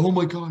 your father. Oh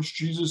my gosh,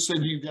 Jesus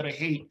said you got to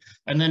hate.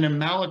 And then in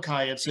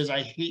Malachi, it says,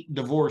 I hate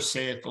divorce,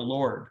 saith the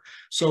Lord.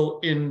 So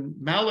in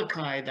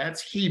Malachi,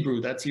 that's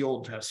Hebrew, that's the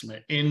Old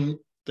Testament. In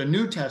the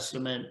New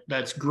Testament,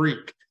 that's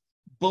Greek.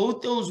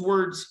 Both those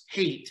words,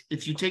 hate,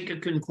 if you take a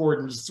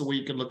concordance, so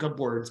you can look up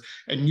words,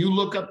 and you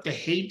look up the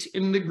hate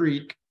in the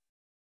Greek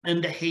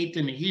and the hate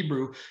in the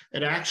Hebrew,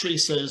 it actually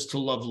says to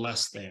love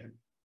less than.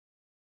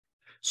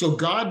 So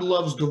God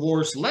loves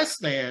divorce less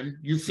than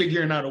you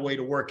figuring out a way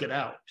to work it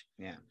out.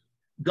 Yeah.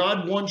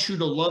 God wants you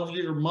to love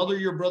your mother,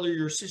 your brother,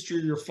 your sister,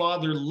 your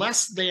father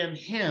less than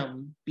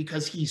him,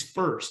 because he's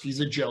first. He's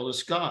a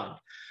jealous God.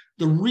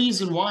 The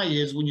reason why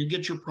is when you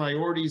get your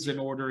priorities in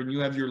order and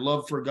you have your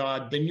love for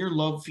God, then your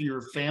love for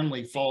your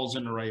family falls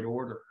in the right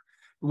order.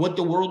 What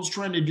the world's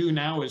trying to do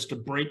now is to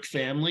break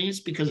families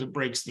because it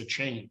breaks the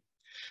chain.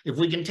 If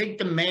we can take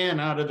the man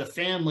out of the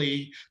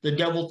family, the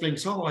devil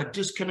thinks, oh, I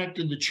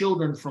disconnected the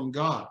children from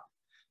God,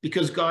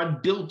 because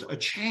God built a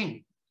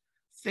chain,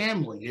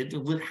 family. It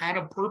had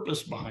a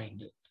purpose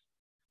behind it.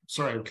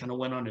 Sorry, I kind of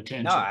went on a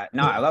tangent.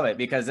 No, I love it,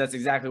 because that's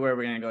exactly where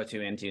we're going to go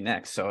into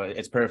next. So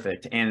it's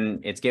perfect. And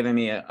it's given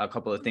me a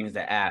couple of things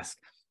to ask.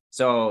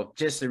 So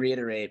just to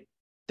reiterate,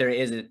 there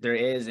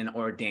is an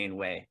ordained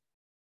way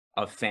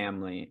of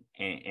family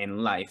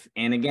and life.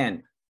 And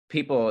again,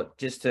 people,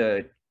 just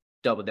to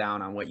double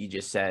down on what you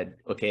just said,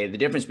 okay, the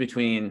difference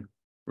between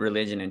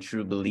religion and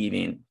true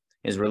believing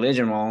is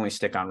religion will only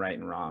stick on right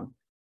and wrong,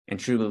 and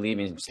true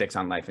believing sticks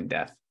on life and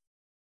death.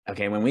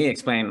 Okay, when we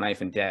explain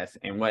life and death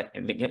and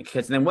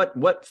because then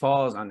what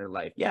falls under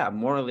life? Yeah,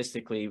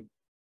 moralistically,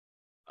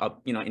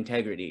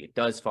 integrity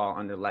does fall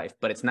under life,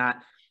 but it's not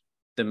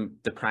the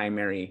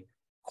primary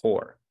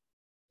core.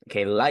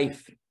 Okay,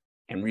 life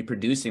and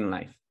reproducing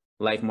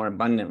life more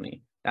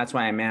abundantly. That's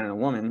why a man and a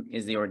woman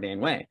is the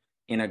ordained way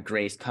in a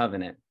grace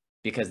covenant,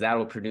 because that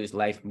will produce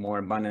life more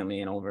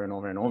abundantly and over and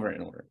over and over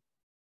and over.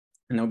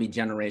 And there'll be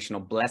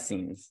generational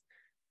blessings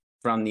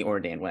from the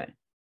ordained way.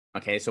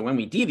 Okay, so when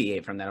we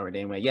deviate from that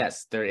ordained way,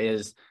 yes, there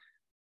is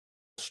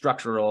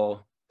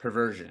structural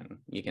perversion,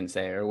 you can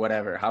say, or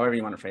whatever, however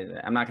you want to phrase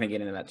it. I'm not going to get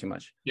into that too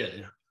much. Yeah.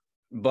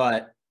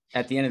 But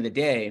at the end of the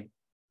day,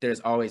 there's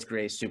always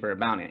grace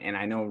superabounding. And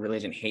I know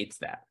religion hates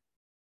that.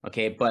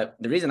 Okay, but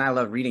the reason I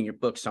love reading your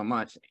book so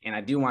much, and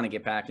I do want to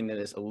get back into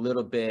this a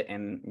little bit,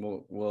 and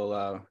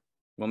we'll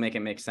make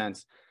it make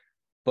sense.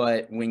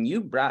 But when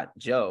you brought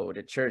Joe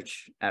to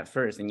church at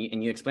first, and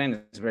you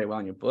explained this very well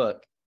in your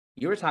book,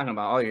 you were talking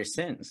about all your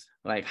sins,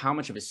 like how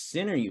much of a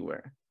sinner you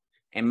were.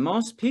 And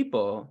most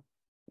people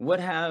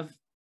would have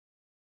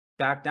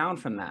backed down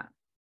from that,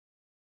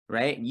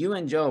 right? You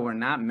and Joe were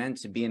not meant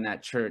to be in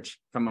that church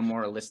from a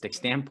moralistic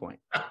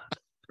standpoint,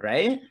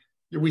 right?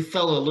 We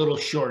fell a little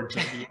short.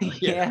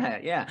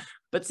 Yeah.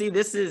 But see,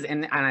 this is,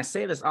 and I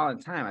say this all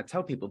the time. I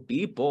tell people,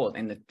 be bold.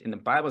 And the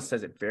Bible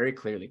says it very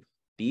clearly.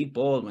 Be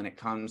bold when it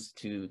comes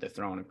to the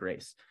throne of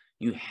grace.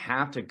 You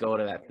have to go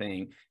to that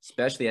thing,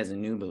 especially as a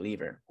new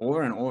believer,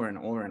 over and over and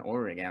over and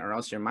over again, or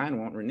else your mind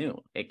won't renew.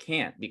 It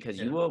can't, because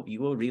you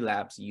will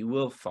relapse, you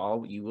will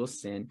fall, you will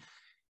sin,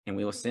 and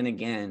we will sin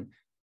again.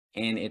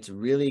 And it's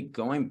really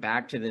going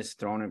back to this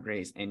throne of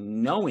grace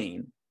and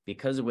knowing,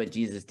 because of what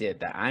Jesus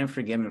did, that I'm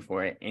forgiven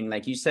for it. And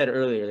like you said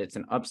earlier, it's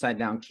an upside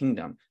down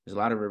kingdom. There's a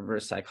lot of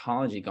reverse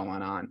psychology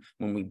going on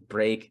when we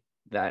break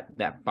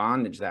that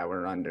bondage that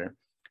we're under.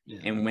 Yeah.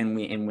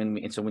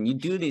 And so when you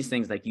do these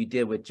things like you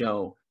did with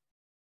Joe,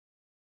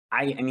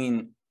 I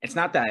mean, it's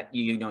not that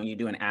you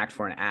do an act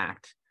for an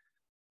act,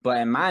 but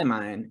in my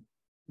mind,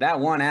 that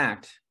one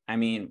act, I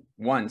mean,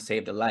 one,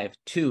 saved a life.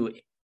 Two,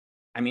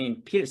 I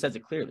mean, Peter says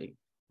it clearly,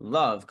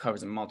 love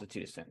covers a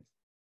multitude of sins.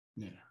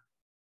 Yeah.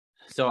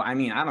 So, I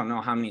mean, I don't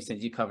know how many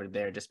sins you covered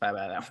there just by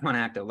that one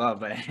act of love,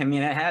 but I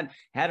mean, it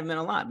had been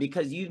a lot,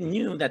 because you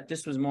knew that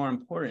this was more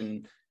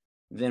important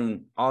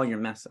than all your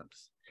mess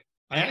ups.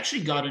 I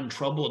actually got in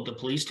trouble at the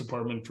police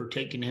department for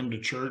taking him to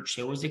church.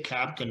 There was a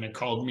captain that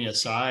called me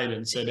aside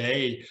and said,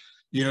 hey,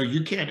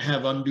 you can't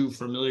have undue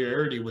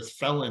familiarity with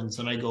felons.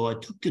 And I go, I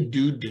took the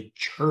dude to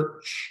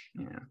church.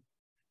 Yeah.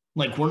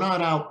 Like, we're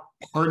not out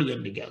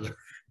partying together.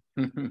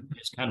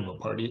 It's kind of a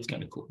party. It's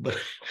kind of cool,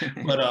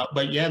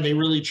 but yeah, they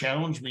really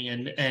challenged me.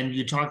 And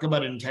you talk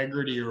about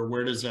integrity, or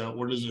where does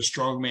a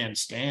strong man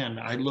stand?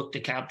 I look the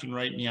captain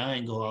right in the eye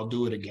and go, I'll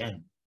do it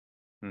again.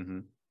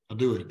 Mm-hmm. I'll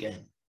do it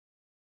again.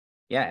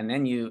 Yeah, and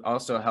then you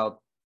also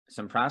help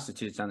some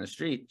prostitutes on the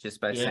street just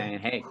by saying,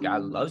 hey,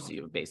 God loves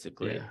you,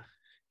 basically. Yeah.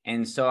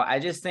 And so I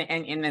just think,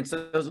 and it's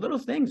those little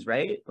things,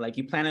 right? Like,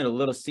 you planted a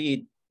little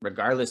seed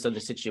regardless of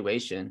the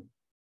situation,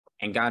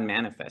 and God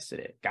manifested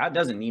it. God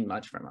doesn't need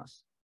much from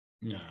us.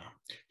 No,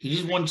 he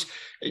just wants,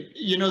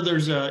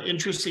 there's an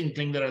interesting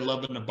thing that I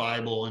love in the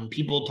Bible, and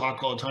people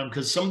talk all the time,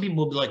 because some people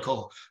will be like,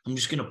 oh, I'm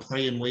just going to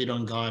pray and wait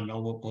on God, and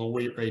I'll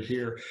wait right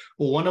here.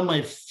 Well, one of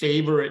my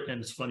favorite,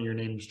 and it's funny, your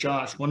name is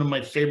Josh, one of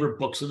my favorite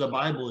books of the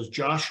Bible is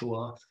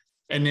Joshua.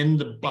 And in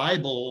the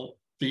Bible,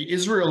 the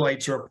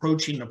Israelites are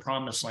approaching the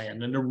promised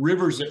land, and the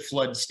river's at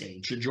flood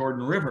stage, the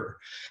Jordan River.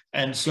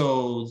 And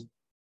so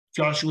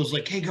Joshua's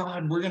like, hey,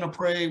 God, we're going to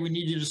pray. We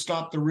need you to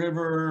stop the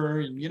river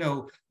and,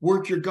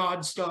 work your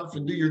God stuff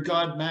and do your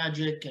God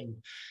magic.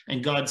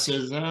 And God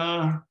says,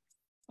 I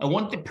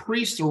want the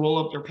priests to roll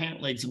up their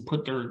pant legs and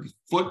put their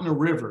foot in the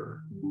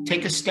river,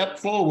 take a step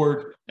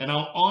forward, and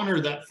I'll honor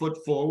that foot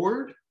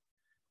forward,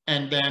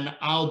 and then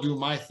I'll do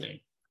my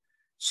thing.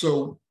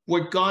 So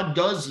what God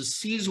does is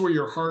sees where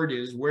your heart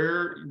is,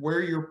 where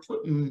you're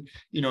putting,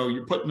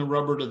 you're putting the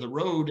rubber to the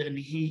road, and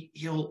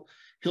he'll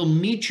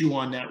meet you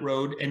on that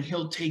road, and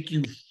he'll take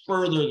you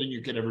further than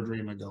you could ever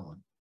dream of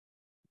going.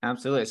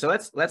 Absolutely. So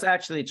let's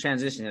actually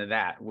transition to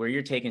that, where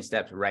you're taking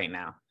steps right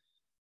now.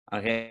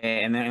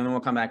 Okay. And then we'll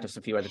come back to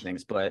a few other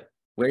things, but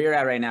where you're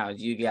at right now is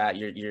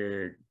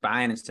you're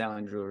buying and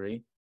selling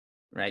jewelry,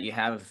 right? You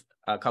have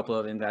a couple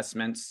of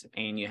investments,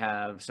 and you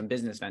have some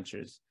business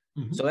ventures.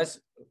 Mm-hmm. So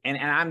and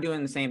I'm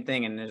doing the same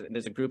thing. And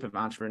there's a group of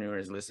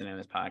entrepreneurs listening to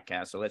this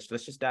podcast. So let's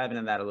just dive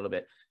into that a little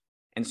bit.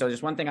 And so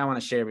just one thing I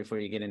want to share before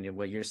you get into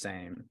what you're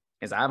saying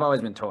is, I've always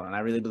been told, and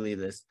I really believe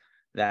this,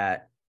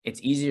 that it's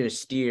easier to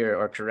steer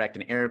or correct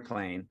an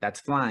airplane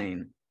that's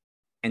flying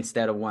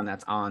instead of one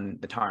that's on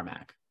the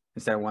tarmac,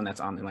 instead of one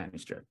that's on the landing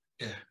strip.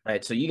 Yeah.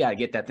 Right. So you got to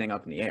get that thing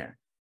up in the air.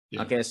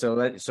 Yeah. Okay. So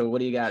what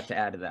do you got to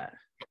add to that?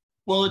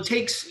 Well, it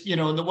takes,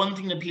 the one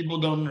thing that people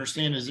don't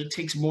understand is it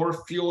takes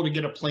more fuel to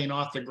get a plane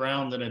off the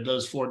ground than it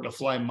does for it to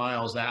fly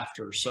miles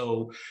after.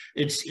 So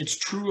it's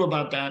true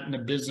about that in the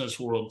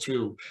business world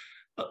too.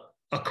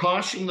 A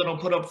caution that I'll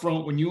put up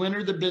front: when you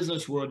enter the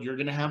business world, you're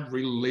going to have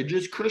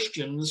religious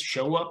Christians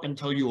show up and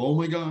tell you, oh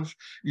my gosh,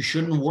 you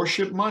shouldn't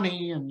worship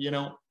money. And,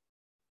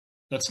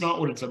 that's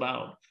not what it's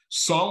about.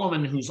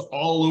 Solomon, who's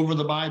all over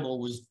the Bible,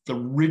 was the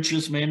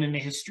richest man in the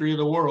history of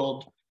the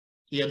world.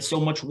 He had so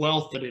much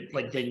wealth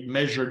that they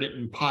measured it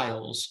in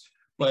piles.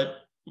 But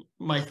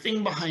my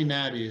thing behind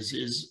that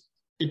is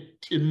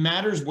it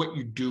matters what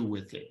you do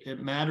with it.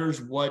 It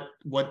matters what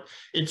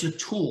it's a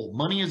tool.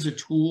 Money is a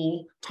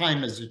tool.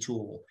 Time is a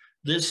tool.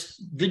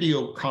 This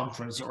video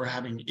conference that we're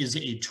having is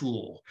a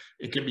tool.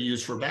 It can be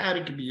used for bad.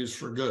 It can be used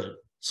for good.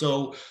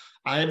 So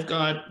I've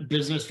got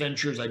business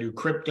ventures. I do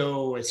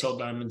crypto. I sell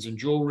diamonds and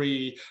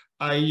jewelry.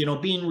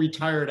 Being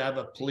retired, I have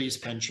a police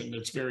pension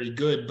that's very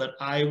good, but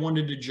I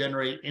wanted to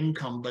generate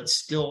income, but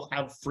still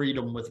have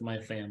freedom with my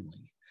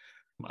family.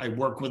 I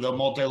work with a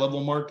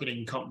multi-level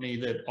marketing company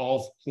that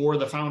all four of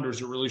the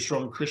founders are really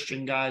strong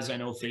Christian guys. I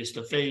know face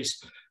to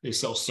face. They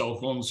sell cell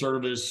phone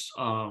service,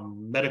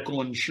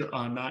 medical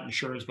not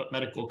insurance, but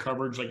medical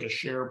coverage, like a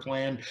share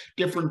plan,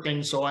 different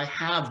things. So I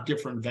have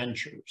different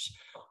ventures.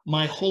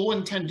 My whole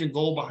intent and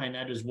goal behind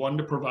that is, one,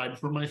 to provide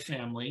for my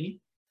family,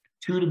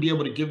 two, to be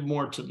able to give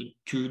more to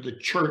the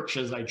church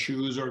as I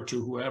choose, or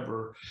to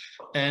whoever.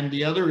 And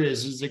the other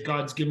is that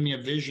God's given me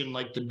a vision,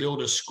 like to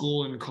build a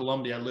school in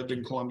Colombia. I lived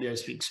in Colombia. I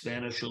speak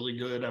Spanish really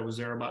good. I was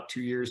there about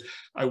 2 years.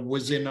 I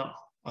was in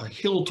a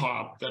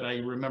hilltop that I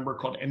remember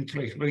called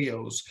Entre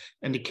Rios,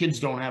 and the kids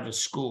don't have a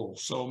school.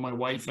 So my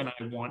wife and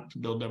I want to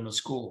build them a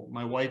school.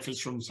 My wife is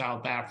from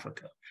South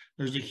Africa.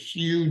 There's a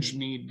huge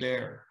need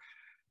there.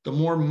 The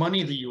more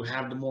money that you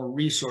have, the more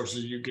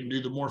resources you can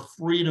do, the more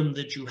freedom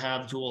that you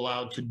have to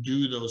allow to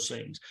do those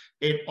things.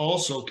 It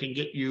also can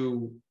get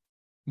you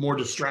more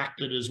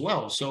distracted as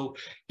well. So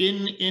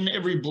in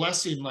every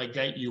blessing like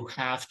that, you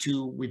have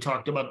to, we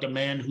talked about the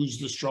man who's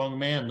the strong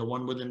man, the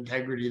one with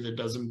integrity that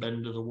doesn't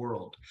bend to the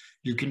world.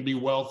 You can be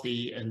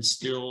wealthy and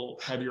still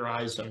have your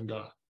eyes on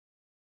God.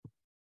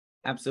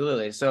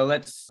 Absolutely. So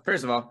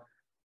first of all,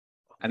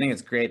 I think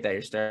it's great that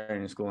you're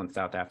starting a school in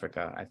South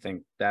Africa. I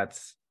think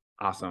that's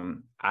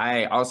awesome.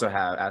 I also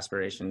have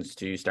aspirations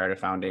to start a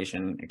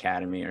foundation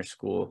academy or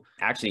school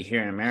actually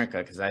here in America,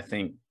 because I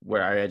think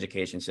where our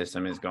education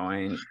system is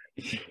going.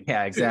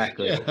 Yeah,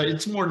 exactly. Yeah,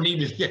 it's more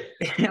needed.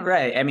 Yeah.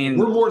 Right. I mean,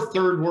 we're more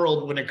third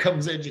world when it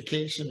comes to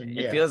education. And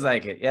it feels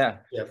like it. Yeah.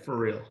 Yeah, for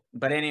real.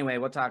 But anyway,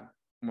 we'll talk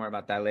more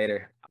about that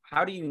later.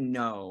 How do you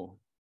know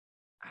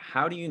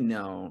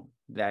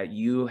that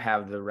you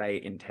have the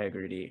right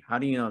integrity? How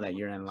do you know that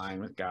you're in line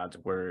with God's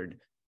word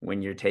when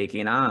you're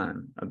taking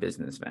on a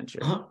business venture?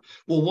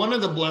 Well, one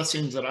of the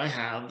blessings that I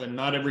have, and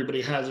not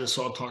everybody has this,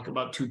 so I'll talk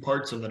about two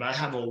parts of it. I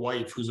have a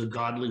wife who's a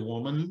godly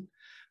woman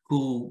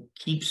who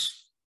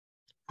keeps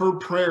her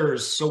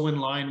prayers so in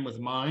line with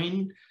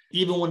mine,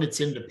 even when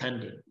it's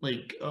independent.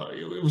 Like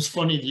it was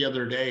funny the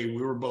other day,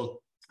 we were both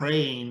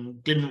praying,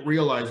 didn't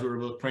realize we were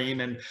both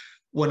praying. And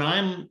when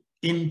I'm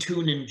in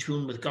tune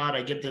with God,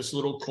 I get this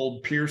little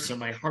cold pierce in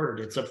my heart.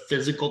 It's a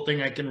physical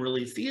thing I can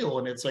really feel.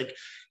 And it's like,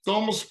 it's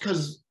almost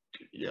because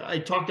I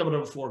talked about it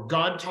before.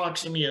 God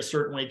talks to me a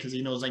certain way because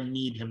he knows I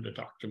need him to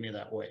talk to me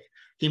that way.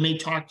 He may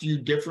talk to you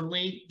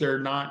differently. They're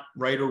not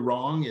right or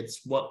wrong.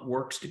 It's what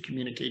works to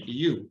communicate to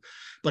you.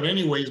 But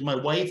anyways, my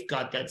wife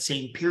got that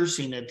same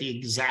piercing at the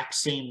exact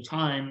same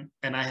time.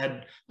 And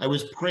I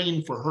was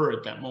praying for her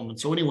at that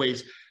moment. So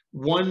anyways,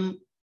 one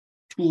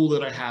tool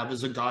that I have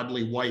is a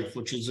godly wife,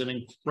 which is an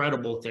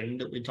incredible thing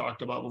that we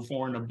talked about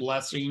before, and a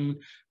blessing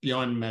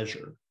beyond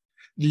measure.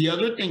 The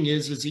other thing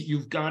is that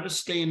you've got to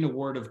stay in the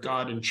word of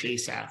God and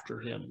chase after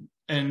him.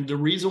 And the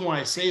reason why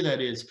I say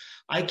that is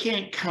I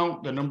can't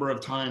count the number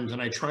of times,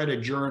 and I try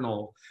to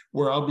journal,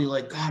 where I'll be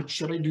like, God,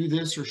 should I do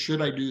this or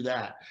should I do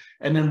that?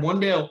 And then one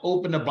day I'll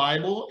open the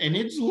Bible and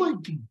it's like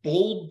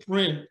bold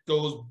print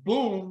goes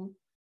boom.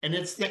 And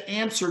it's the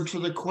answer to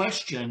the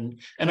question.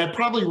 And I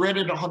probably read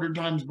it 100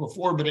 times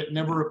before, but it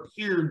never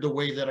appeared the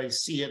way that I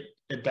see it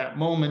at that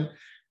moment,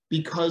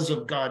 because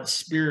of God's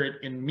Spirit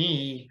in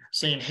me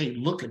saying, hey,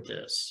 look at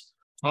this.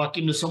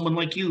 Talking to someone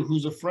like you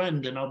who's a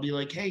friend, and I'll be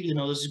like, hey,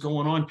 this is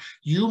going on.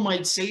 You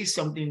might say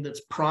something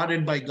that's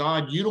prodded by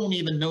God. You don't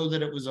even know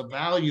that it was a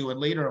value. And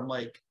later I'm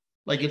like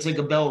it's like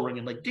a bell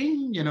ringing, like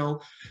ding,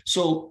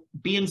 So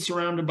being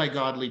surrounded by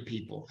godly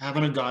people,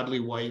 having a godly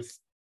wife,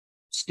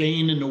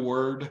 staying in the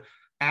word,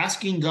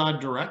 asking God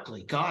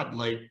directly. God,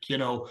 I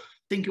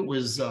think it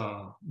was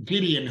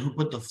Gideon who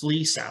put the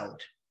fleece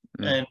out.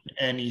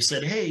 And he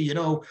said, hey,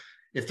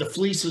 if the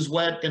fleece is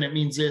wet, then it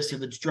means this.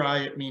 If it's dry,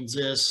 it means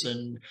this.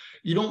 And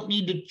you don't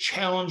need to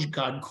challenge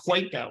God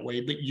quite that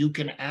way, but you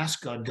can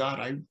ask God,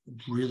 I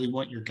really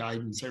want your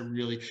guidance.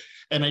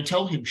 And I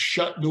tell him,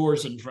 shut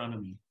doors in front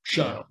of me.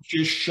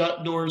 Just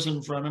shut doors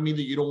in front of me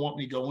that you don't want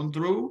me going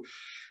through.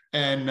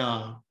 And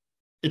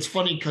it's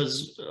funny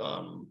because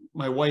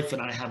my wife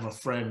and I have a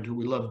friend who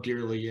we love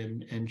dearly,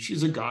 and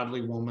she's a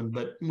godly woman,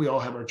 but we all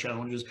have our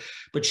challenges.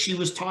 But she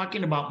was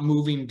talking about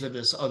moving to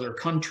this other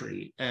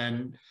country,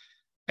 and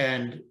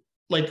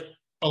like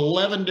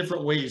 11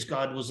 different ways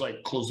God was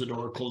like, close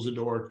the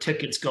door,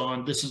 tickets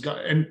gone, this is gone.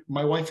 And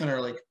my wife and I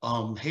are like,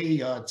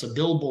 hey, it's a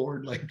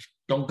billboard, like,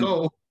 don't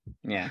go.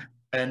 Yeah.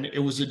 And it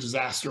was a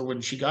disaster when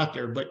she got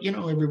there. But,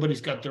 everybody's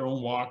got their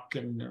own walk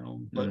and their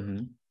own, but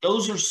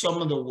those are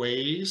some of the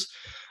ways.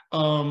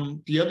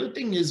 The other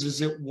thing is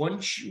that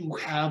once you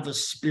have a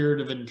spirit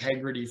of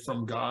integrity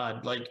from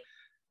God, like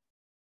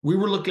we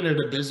were looking at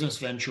a business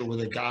venture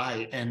with a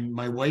guy, and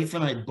my wife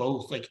and I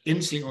both like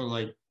instantly were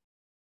like,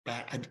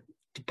 bad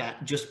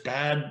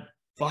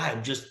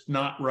vibe, just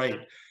not right.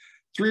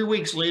 3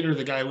 weeks later,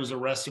 the guy was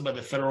arrested by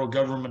the federal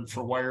government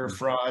for wire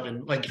fraud.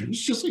 And like, it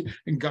was just like,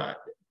 and God,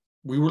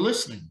 we were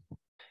listening.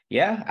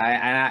 Yeah.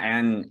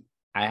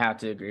 I have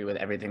to agree with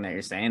everything that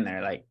you're saying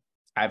there. Like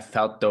I've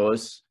felt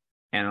those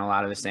in a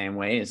lot of the same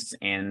ways.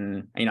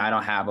 And, I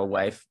don't have a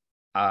wife,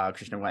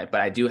 Christian wife, but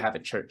I do have a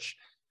church.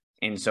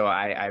 And so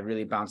I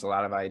really bounce a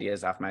lot of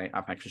ideas off my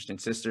Christian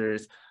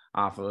sisters,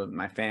 off of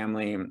my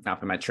family,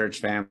 off of my church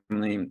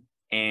family,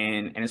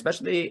 and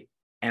especially,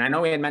 and I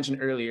know we had mentioned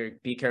earlier,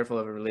 be careful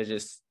of a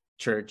religious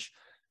church,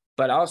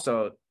 but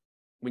also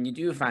when you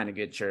do find a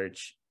good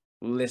church,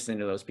 listen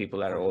to those people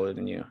that are older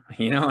than you.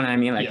 You know what I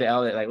mean? Like the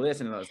elder, like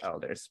listen to those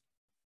elders,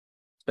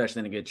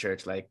 especially in a good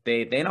church. Like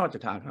they know what they're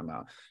talking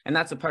about, and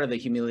that's a part of the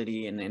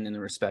humility and the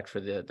respect for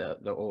the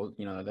old,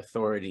 you know, the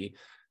authority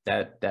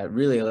that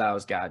really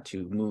allows God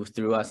to move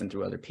through us and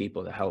through other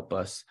people to help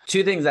us.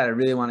 Two things that I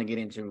really want to get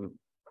into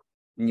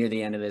near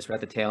the end of this, we're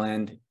at the tail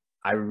end.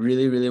 I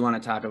really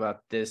want to talk about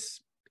this,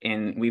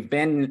 and we've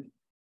been,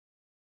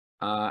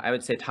 I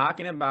would say,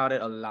 talking about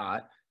it a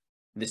lot.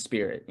 The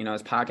spirit, you know,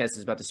 this podcast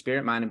is about the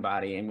spirit, mind, and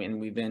body, and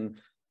we've been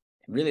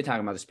really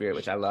talking about the spirit,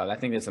 which I love. I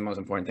think it's the most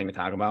important thing to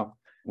talk about.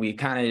 We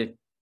kind of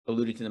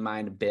alluded to the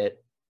mind a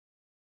bit,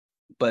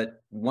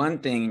 but one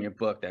thing in your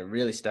book that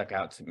really stuck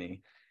out to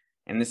me,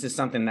 and this is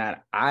something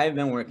that I've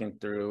been working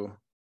through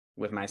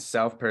with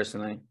myself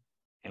personally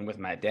and with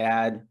my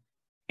dad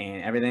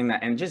and everything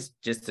that, and just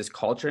this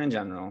culture in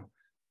general.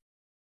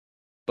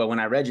 But when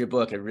I read your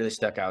book, it really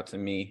stuck out to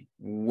me.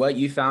 What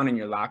you found in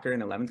your locker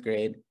in 11th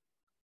grade,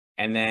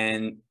 and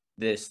then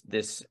this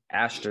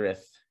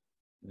asterisk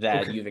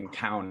that you've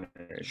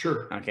encountered.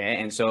 Sure.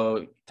 Okay. And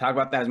so talk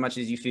about that as much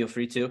as you feel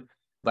free to,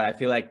 but I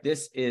feel like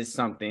this is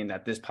something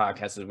that this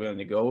podcast is willing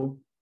to go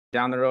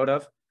down the road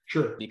of.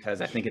 Sure.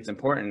 Because I think it's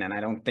important. And I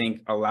don't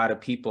think a lot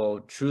of people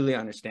truly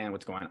understand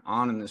what's going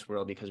on in this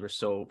world because we're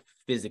so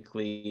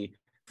physically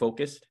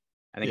focused.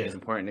 I think it's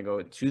important to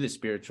go to the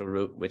spiritual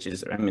root, which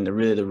is, I mean, the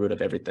root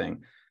of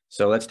everything.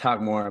 So let's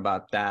talk more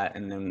about that.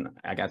 And then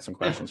I got some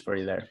questions for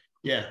you there.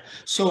 Yeah.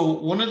 So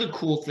one of the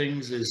cool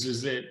things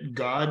is that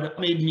God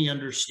made me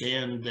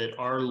understand that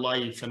our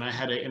life, and I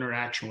had an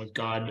interaction with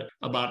God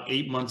about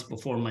 8 months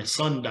before my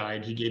son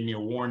died. He gave me a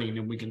warning,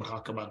 and we can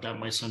talk about that,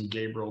 my son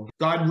Gabriel.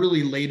 God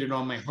really laid it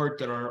on my heart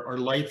that our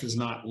life is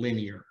not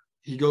linear.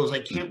 He goes, I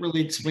can't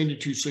really explain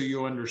it to you so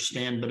you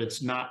understand, but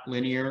it's not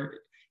linear.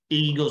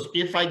 He goes,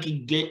 if I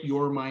could get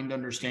your mind to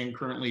understand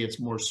currently,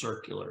 it's more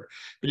circular.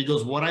 But he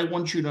goes, what I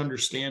want you to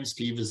understand,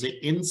 Steve, is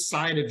that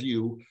inside of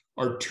you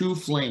are two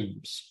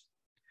flames.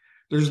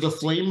 There's the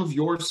flame of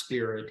your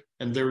spirit,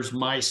 and there's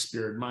my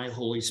spirit, my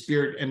Holy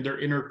Spirit, and they're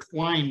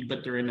intertwined,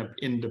 but they're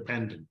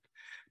independent.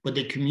 But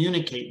they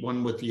communicate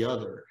one with the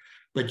other.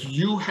 But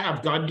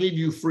God gave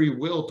you free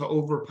will to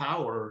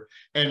overpower.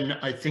 And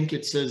I think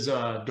it says,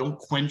 don't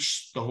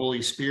quench the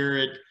Holy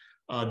Spirit,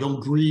 don't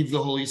grieve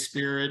the Holy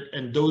Spirit.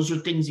 And those are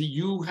things that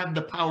you have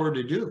the power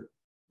to do.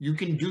 You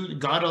can do,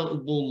 God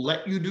will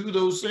let you do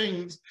those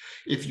things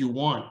if you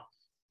want.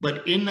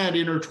 But in that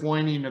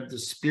intertwining of the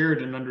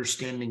spirit and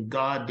understanding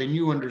God, then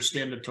you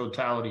understand the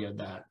totality of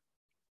that.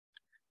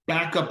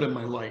 Back up in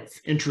my life,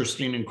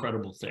 interesting,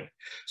 incredible thing.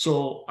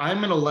 So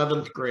I'm in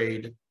 11th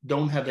grade,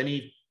 don't have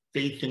any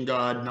faith in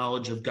God,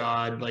 knowledge of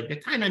God. Like I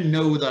kind of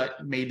know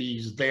that maybe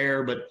he's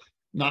there, but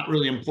not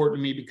really important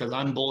to me because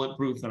I'm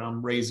bulletproof and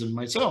I'm raising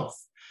myself.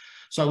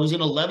 So I was in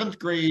 11th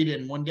grade,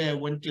 and one day I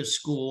went to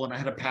school and I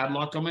had a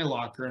padlock on my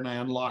locker and I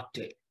unlocked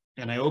it.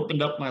 And I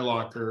opened up my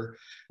locker.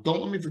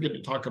 Don't let me forget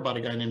to talk about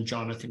a guy named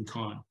Jonathan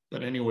Cahn.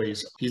 But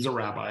anyways, he's a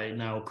rabbi,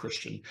 now a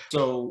Christian.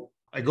 So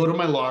I go to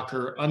my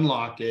locker,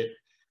 unlock it,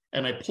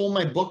 and I pull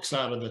my books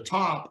out of the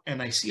top,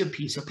 and I see a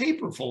piece of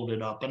paper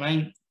folded up. And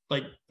I'm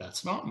like,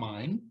 that's not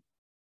mine.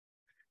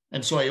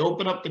 And so I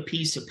open up the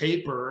piece of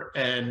paper,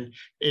 and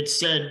it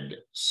said,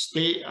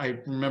 I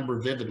remember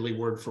vividly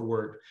word for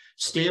word,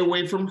 stay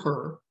away from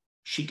her.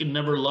 She can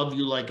never love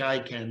you like I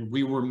can.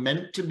 We were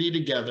meant to be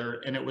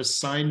together, and it was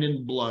signed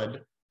in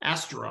blood,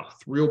 Astaroth,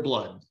 real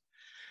blood.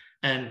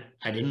 And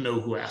I didn't know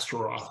who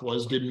Astaroth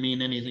was, didn't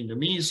mean anything to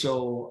me.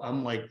 So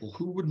I'm like, well,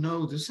 who would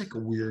know? This is like a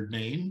weird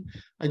name.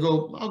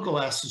 I'll go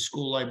ask the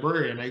school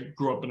librarian. I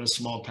grew up in a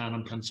small town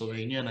in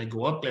Pennsylvania, and I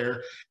go up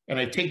there and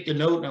I take the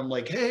note and I'm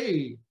like,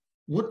 hey,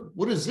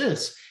 what is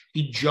this?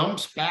 He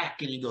jumps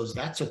back and he goes,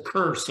 that's a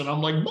curse. And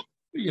I'm like,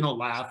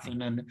 laugh. And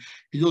then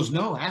he goes,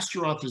 no,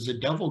 Astaroth is a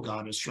devil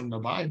goddess from the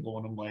Bible.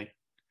 And I'm like,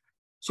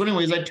 so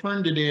anyways, I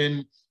turned it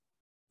in,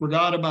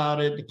 forgot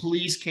about it. The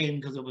police came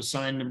because it was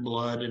signed in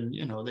blood, and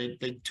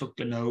they took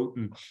the note.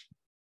 And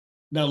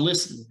now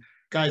listen,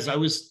 guys, that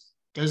was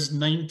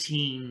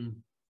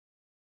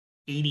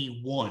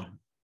 1981.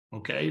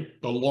 Okay,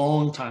 a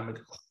long time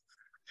ago.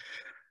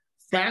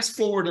 Fast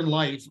forward in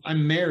life,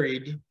 I'm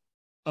married,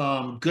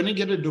 gonna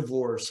get a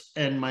divorce,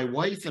 and my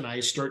wife and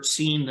I start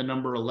seeing the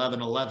number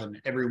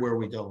 1111 everywhere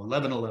we go.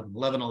 1111,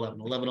 1111,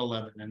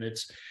 1111, and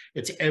it's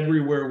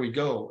everywhere we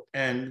go.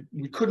 And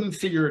we couldn't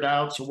figure it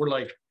out, so we're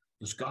like,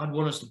 does God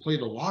want us to play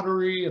the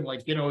lottery? And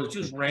it's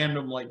just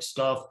random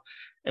stuff,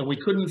 and we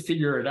couldn't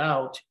figure it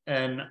out.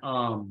 And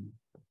I'm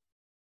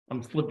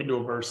flipping to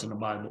a verse in the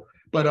Bible,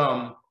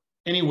 but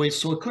anyway,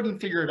 so we couldn't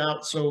figure it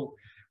out. So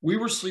we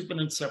were sleeping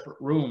in separate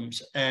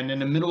rooms, and in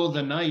the middle of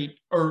the night,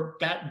 or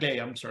that day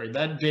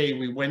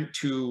we went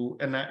to,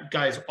 and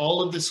guys,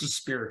 all of this is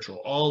spiritual.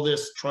 All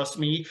this, trust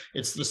me,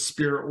 it's the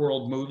spirit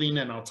world moving,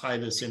 and I'll tie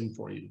this in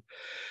for you.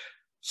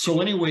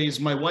 So anyways,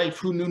 my wife,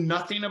 who knew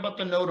nothing about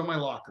the note on my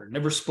locker,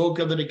 never spoke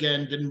of it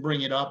again, didn't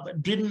bring it up,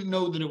 didn't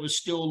know that it was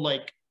still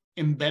like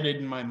embedded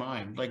in my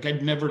mind. Like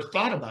I'd never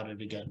thought about it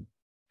again.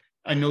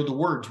 I know the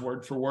words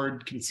word for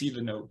word, can see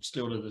the note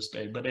still to this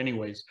day. But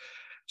anyways,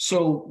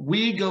 so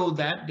we go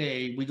that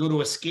day, we go to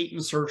a skate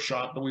and surf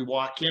shop, and we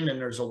walk in and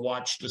there's a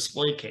watch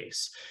display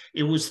case.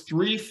 It was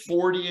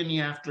 3:40 in the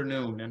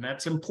afternoon. And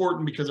that's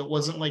important because it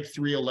wasn't like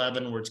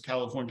 3:11 where it's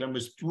California. It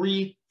was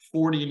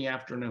 3:40 in the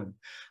afternoon.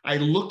 I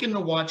look in the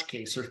watch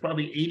case, there's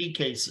probably 80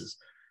 cases.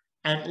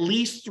 At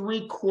least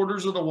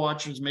 3/4 of the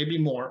watches, maybe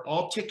more,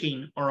 all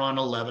ticking, are on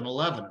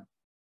 11:11.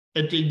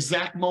 At the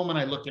exact moment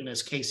I look in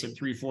this case at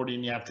 3:40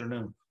 in the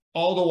afternoon,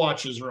 all the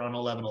watches are on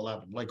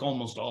 11:11, like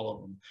almost all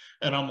of them.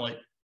 And I'm like,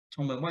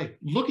 tell my wife,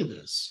 look at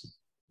this.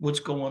 What's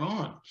going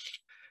on?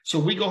 So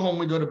we go home,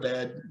 we go to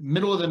bed.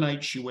 Middle of the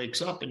night, she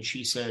wakes up and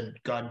she said,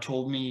 God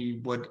told me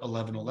what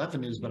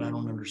 11:11 is, but I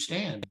don't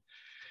understand.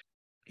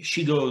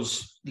 She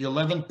goes, the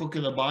 11th book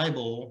of the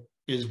Bible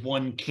is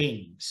 1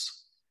 Kings.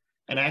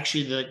 And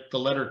actually the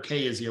letter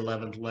K is the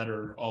 11th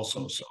letter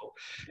also. So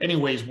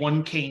anyways,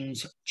 1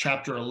 Kings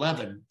chapter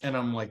 11. And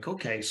I'm like,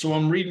 okay, so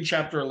I'm reading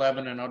chapter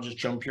 11 and I'll just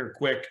jump here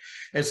quick.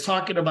 It's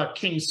talking about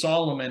King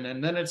Solomon.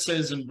 And then it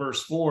says in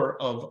verse 4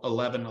 of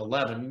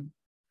 11:11,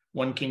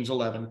 1 Kings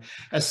 11,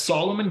 as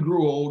Solomon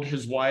grew old,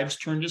 his wives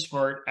turned his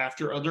heart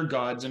after other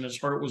gods, and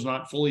his heart was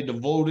not fully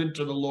devoted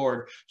to the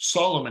Lord.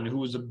 Solomon, who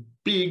was a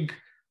big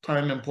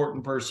time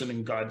important person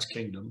in God's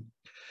kingdom,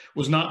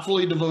 was not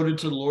fully devoted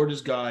to the Lord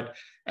his God,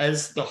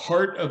 as the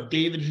heart of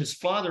David his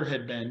father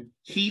had been.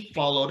 He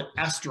followed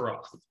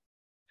Ashtaroth.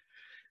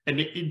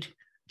 And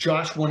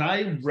Josh, when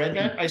I read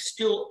that, I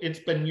still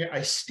get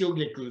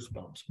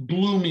goosebumps.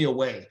 Blew me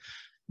away.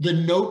 The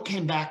note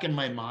came back in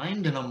my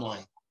mind, and I'm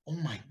like, oh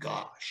my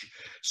gosh.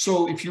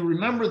 So if you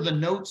remember, the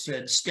note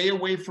said, stay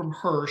away from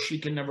her. She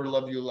can never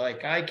love you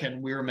like I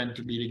can. We're meant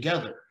to be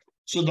together.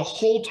 So the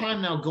whole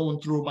time now going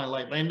through my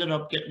life, I ended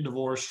up getting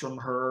divorced from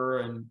her,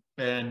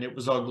 and it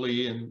was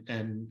ugly,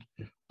 and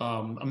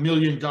a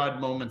million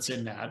God moments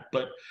in that,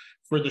 but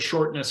for the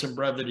shortness and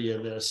brevity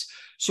of this.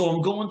 So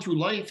I'm going through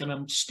life and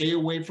I'm stay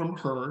away from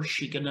her.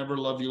 She can never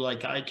love you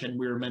like I can.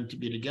 We're meant to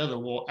be together.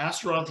 Well,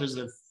 Ashtaroth is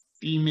a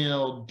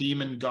female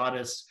demon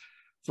goddess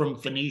from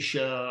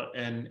Phoenicia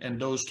and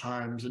those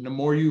times. And the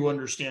more you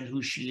understand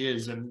who she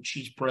is, and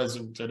she's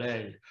present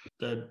today,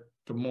 the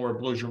more it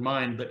blows your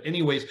mind. But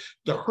anyways,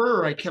 the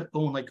her, I kept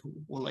going like,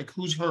 well, like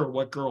who's her?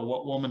 What girl?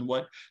 What woman?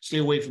 What? Stay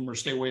away from her.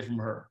 Stay away from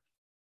her.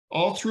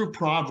 All through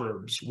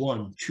Proverbs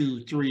 1,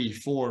 2, 3,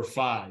 4,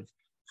 5,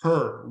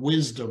 her,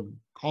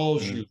 wisdom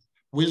calls you.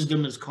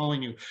 Wisdom is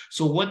calling you.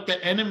 So what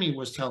the enemy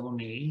was telling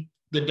me,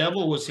 the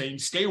devil was saying,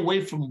 stay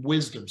away from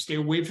wisdom. Stay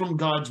away from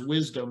God's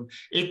wisdom.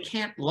 It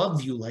can't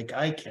love you like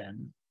I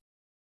can.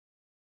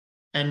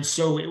 And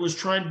so it was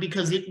trying,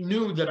 because it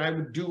knew that I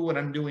would do what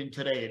I'm doing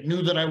today. It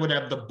knew that I would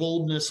have the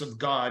boldness of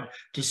God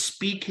to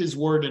speak his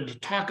word and to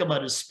talk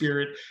about his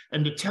spirit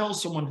and to tell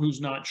someone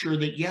who's not sure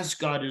that, yes,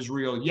 God is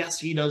real. Yes,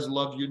 he does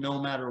love you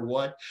no matter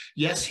what.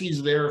 Yes,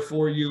 he's there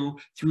for you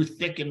through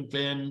thick and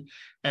thin.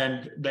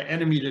 And the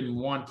enemy didn't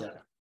want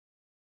that.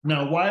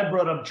 Now, why I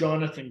brought up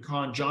Jonathan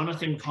Cahn.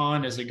 Jonathan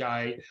Cahn is a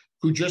guy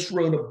who just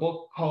wrote a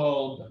book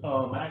called,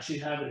 I actually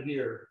have it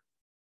here,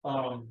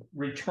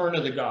 Return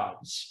of the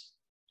Gods.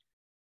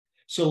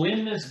 So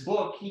in this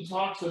book, he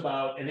talks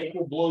about, and it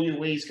will blow you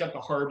away, he's got The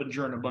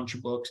Harbinger and a bunch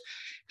of books.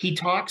 He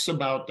talks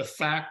about the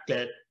fact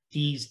that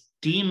these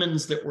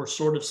demons that were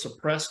sort of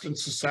suppressed in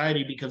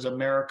society because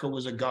America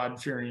was a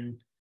God-fearing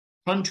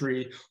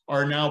country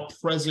are now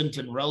present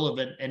and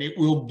relevant, and it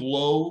will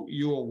blow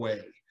you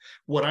away.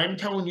 What I'm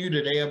telling you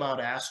today about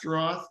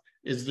Ashtaroth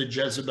is the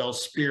Jezebel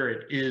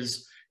spirit,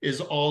 is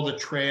all the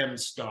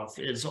trans stuff,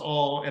 is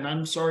all, and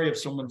I'm sorry if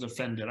someone's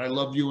offended. I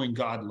love you and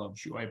God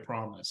loves you, I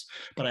promise.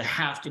 But I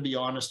have to be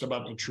honest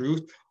about the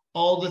truth.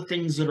 All the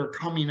things that are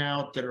coming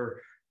out that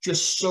are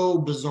just so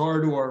bizarre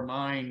to our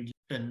mind,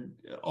 and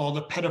all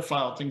the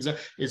pedophile things,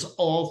 is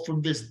all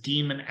from this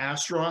demon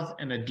Ashtaroth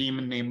and a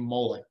demon named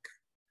Moloch.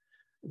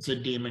 It's a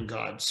demon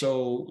god.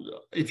 So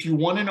if you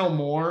want to know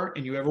more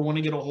and you ever want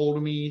to get a hold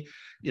of me,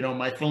 you know,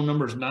 my phone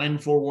number is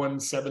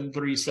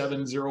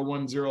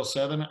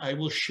 941-737-0107. I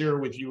will share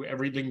with you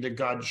everything that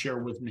God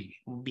shared with me.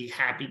 I'll be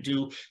happy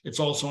to. It's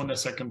also on the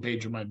second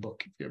page of my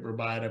book. If you ever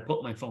buy it, I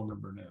put my phone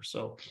number in there.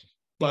 So,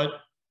 but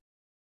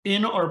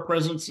in our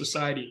present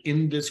society,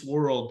 in this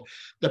world,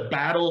 the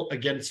battle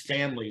against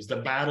families, the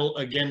battle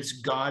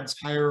against God's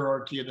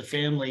hierarchy of the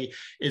family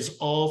is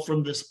all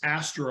from this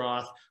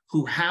Ashtaroth,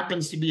 who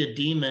happens to be a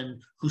demon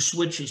who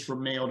switches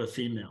from male to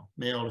female.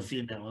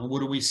 And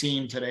what are we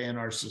seeing today in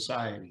our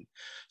society?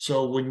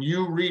 So when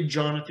you read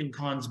Jonathan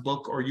Cahn's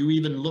book, or you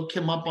even look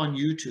him up on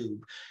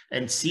YouTube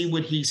and see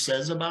what he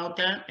says about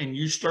that, and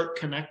you start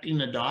connecting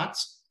the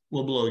dots,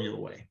 will blow you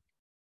away.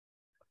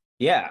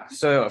 Yeah,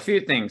 so a few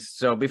things.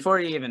 So before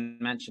you even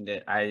mentioned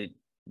it, I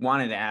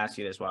wanted to ask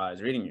you this while I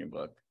was reading your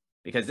book,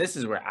 because this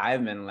is where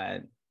I've been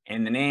led,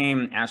 and the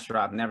name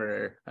Ashtaroth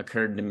never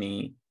occurred to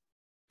me,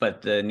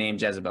 but the name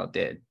Jezebel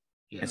did.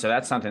 Yeah. And so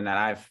that's something that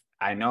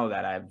I know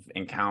that I've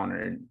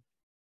encountered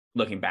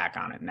looking back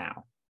on it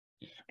now.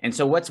 And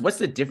so what's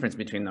the difference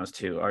between those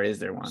two, or is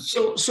there one?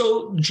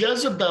 So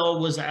Jezebel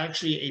was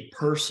actually a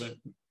person.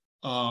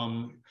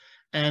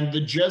 And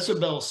the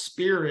Jezebel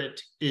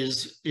spirit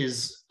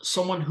is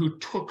someone who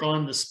took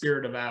on the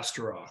spirit of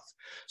Astaroth.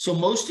 So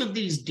most of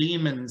these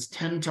demons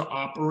tend to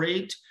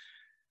operate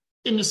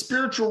in the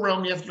spiritual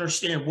realm. You have to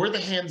understand, we're the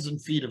hands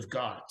and feet of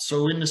God.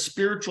 So in the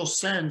spiritual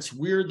sense,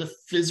 we're the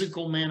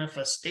physical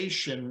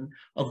manifestation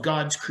of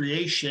God's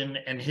creation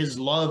and his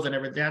love and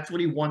everything. That's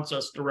what he wants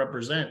us to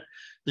represent.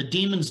 The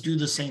demons do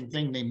the same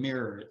thing. They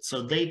mirror it.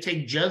 So they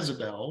take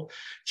Jezebel.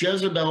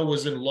 Jezebel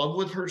was in love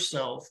with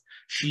herself.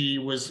 She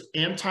was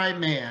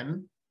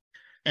anti-man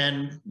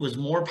and was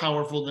more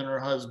powerful than her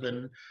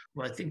husband,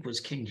 who I think was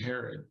King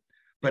Herod.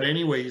 But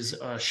anyways,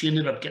 she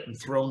ended up getting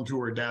thrown to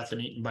her death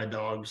and eaten by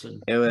dogs.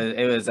 And it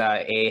was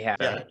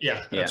Ahab.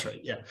 Yeah, that's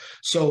right. Yeah.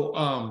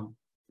 So,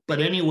 but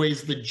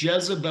anyways, the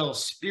Jezebel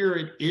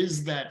spirit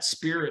is that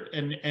spirit.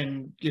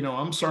 And you know,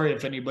 I'm sorry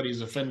if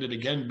anybody's offended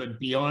again,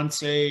 but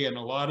Beyonce and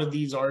a lot of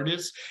these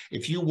artists,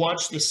 if you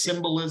watch the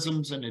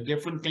symbolisms and the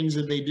different things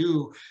that they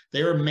do,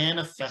 they're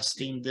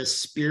manifesting this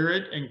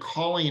spirit and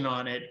calling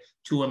on it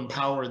to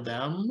empower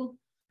them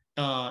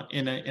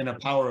in a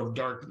power of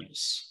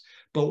darkness.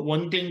 But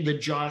one thing that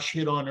Josh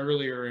hit on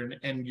earlier,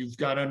 and you've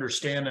got to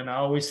understand, and I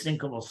always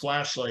think of a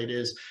flashlight,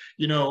 is,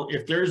 you know,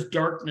 if there's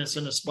darkness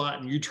in a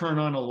spot and you turn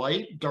on a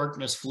light,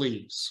 darkness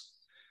flees.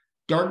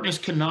 Darkness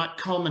cannot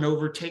come and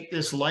overtake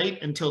this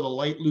light until the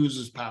light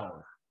loses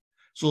power.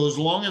 So as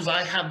long as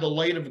I have the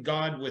light of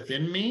God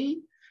within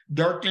me,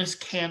 darkness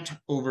can't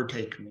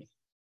overtake me.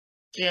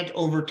 Can't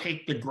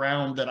overtake the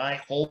ground that I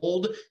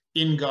hold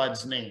in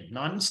God's name.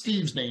 Not in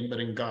Steve's name, but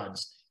in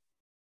God's name.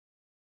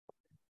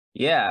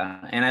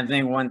 Yeah. And I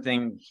think one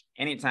thing,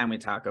 anytime we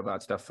talk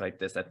about stuff like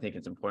this, I think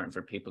it's important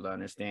for people to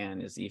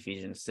understand is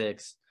Ephesians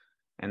 6.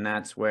 And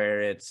that's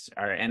where it's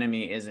our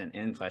enemy isn't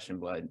in flesh and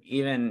blood.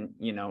 Even,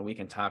 you know, we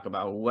can talk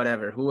about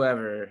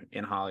whoever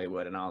in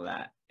Hollywood and all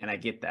that. And I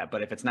get that.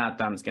 But if it's not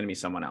them, it's going to be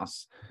someone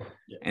else.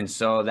 Yeah. And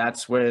so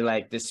that's where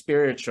like the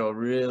spiritual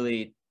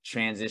really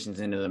transitions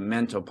into the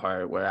mental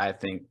part, where I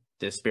think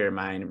the spirit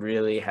mind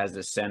really has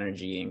this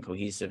synergy and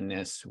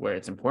cohesiveness, where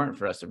it's important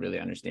for us to really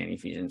understand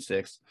Ephesians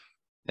 6.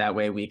 That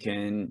way we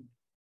can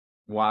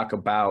walk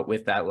about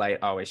with that light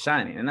always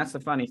shining. And that's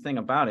the funny thing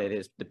about it,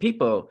 is the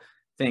people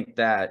think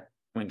that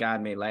when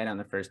God made light on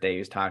the first day, he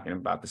was talking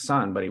about the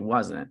sun, but he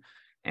wasn't.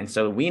 And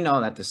so we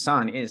know that the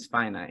sun is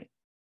finite.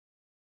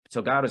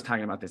 So God was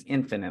talking about this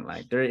infinite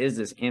light. There is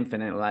this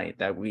infinite light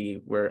that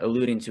we were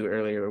alluding to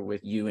earlier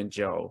with you and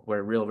Joe,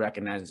 where real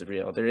recognizes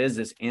real. There is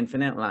this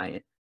infinite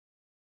light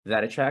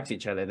that attracts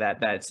each other,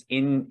 that's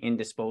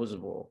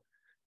indisposable,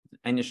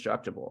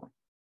 indestructible.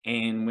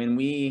 And when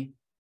we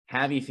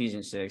have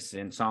Ephesians 6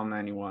 and Psalm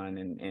 91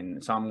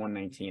 and Psalm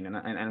 119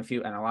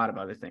 and a lot of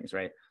other things,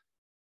 right?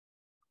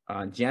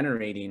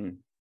 Generating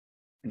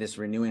this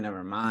renewing of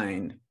our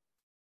mind,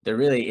 there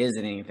really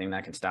isn't anything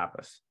that can stop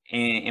us.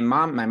 And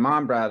my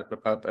mom brought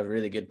up a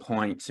really good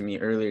point to me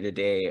earlier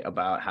today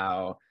about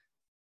how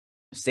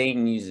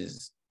Satan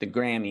uses the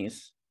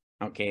Grammys,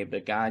 okay,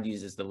 but God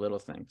uses the little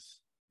things.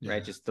 Yeah.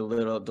 Right, just the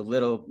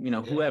little, you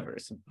know,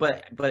 whoever's,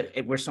 but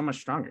we're so much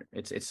stronger.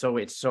 It's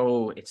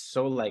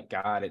so like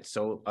God. It's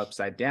so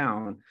upside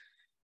down.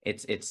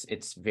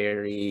 It's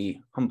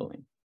very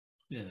humbling.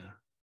 Yeah,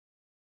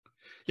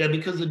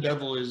 because the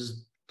devil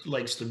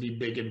likes to be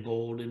big and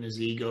bold in his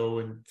ego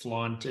and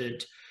flaunt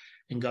it,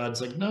 and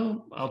God's like,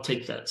 no, I'll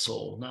take that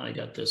soul. Now I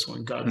got this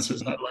one. God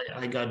says,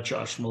 I got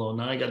Josh Malone.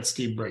 Now I got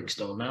Steve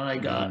Breakstone. Now I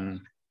got,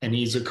 and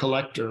he's a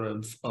collector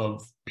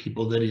of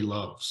people that he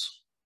loves.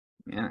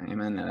 Yeah,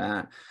 amen to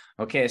that.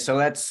 Okay, so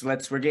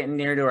we're getting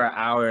near to our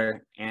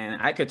hour,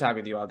 and I could talk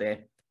with you all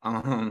day.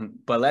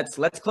 But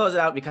let's close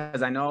it out,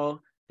 because I know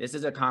this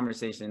is a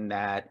conversation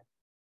that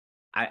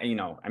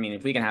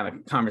if we can have a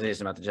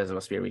conversation about the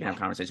Jezebel spirit, we can have a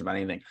conversation about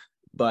anything.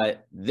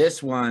 But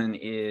this one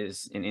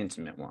is an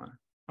intimate one.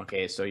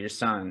 Okay, so your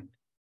son,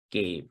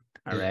 Gabe,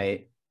 all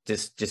right?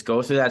 Just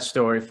go through that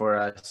story for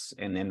us,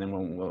 and then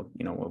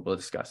we'll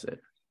discuss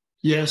it.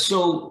 Yeah,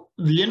 so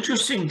the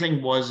interesting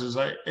thing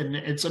and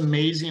it's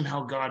amazing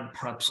how God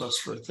preps us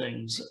for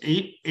things.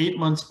 Eight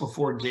months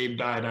before Gabe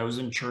died, I was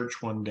in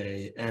church one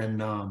day,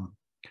 and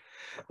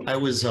I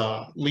was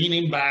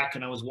leaning back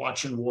and I was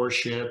watching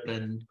worship,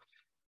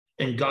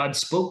 and God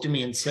spoke to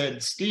me and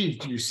said, Steve,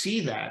 do you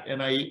see that?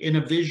 And I, in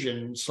a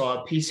vision,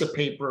 saw a piece of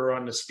paper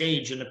on the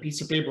stage, and the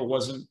piece of paper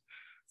wasn't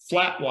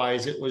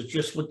flatwise. It was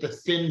just with the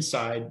thin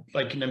side,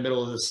 like in the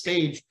middle of the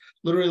stage,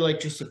 literally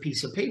like just a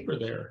piece of paper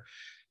there.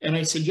 And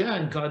I said, yeah.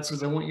 And God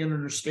says, I want you to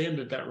understand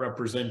that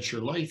represents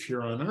your life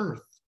here on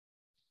earth.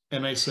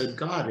 And I said,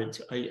 God,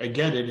 I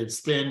get it. It's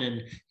thin.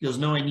 And he goes,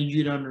 no, I need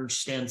you to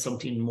understand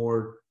something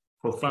more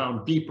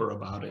profound, deeper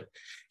about it.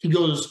 He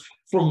goes,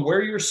 from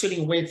where you're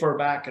sitting way far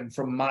back, and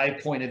from my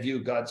point of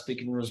view, God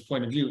speaking from his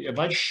point of view, if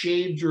I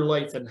shaved your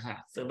life in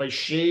half, if I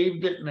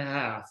shaved it in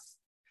half,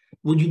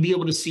 would you be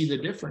able to see the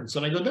difference?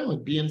 And I go, no,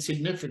 it'd be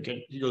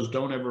insignificant. He goes,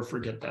 don't ever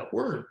forget that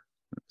word.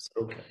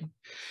 Okay.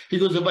 He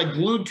goes, if I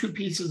glued two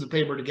pieces of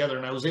paper together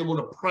and I was able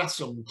to press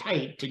them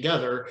tight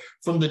together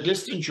from the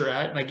distance you're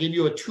at, and I gave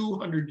you a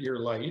 200-year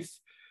life,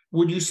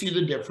 would you see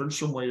the difference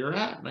from where you're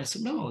at? And I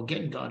said, no,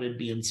 again, God, it'd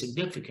be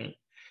insignificant.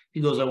 He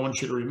goes, I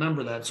want you to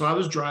remember that. So I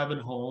was driving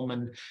home,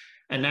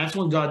 and that's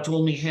when God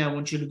told me, hey, I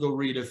want you to go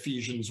read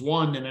Ephesians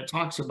 1. And it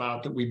talks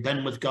about that we've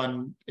been with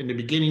God in the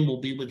beginning,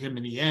 we'll be with him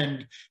in the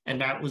end. And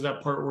that was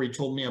that part where he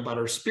told me about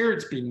our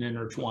spirits being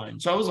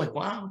intertwined. So I was like,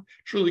 wow,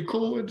 it's really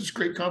cool. I had this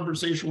great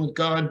conversation with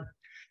God.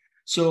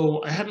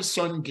 So I had a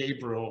son,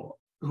 Gabriel,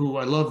 who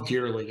I love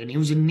dearly. And he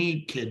was a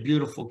neat kid,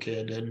 beautiful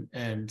kid,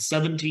 and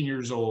 17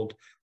 years old.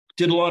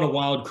 Did a lot of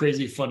wild,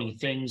 crazy, funny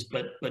things,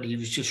 but he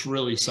was just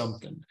really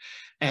something.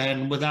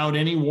 And without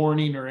any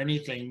warning or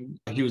anything,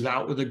 he was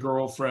out with a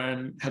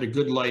girlfriend, had a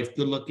good life,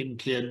 good looking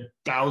kid,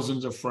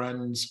 thousands of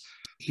friends.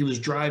 He was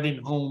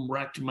driving home,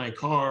 wrecked my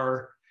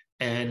car,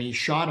 and he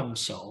shot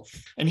himself.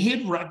 And he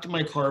had wrecked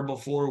my car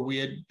before.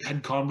 We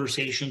had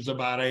conversations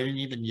about it. I didn't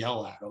even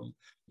yell at him.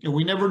 And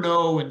we never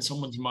know in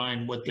someone's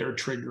mind what their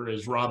trigger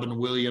is. Robin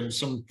Williams,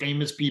 some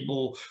famous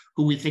people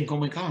who we think, oh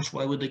my gosh,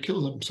 why would they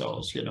kill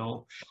themselves, you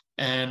know?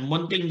 And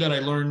one thing that I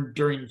learned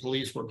during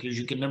police work is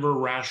you can never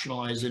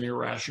rationalize an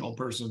irrational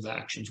person's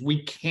actions.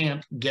 We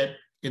can't get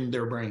in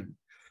their brain.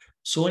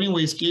 So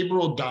anyways,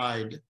 Gabriel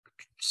died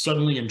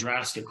suddenly and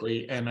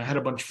drastically, and I had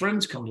a bunch of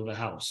friends come to the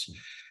house.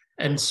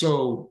 And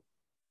so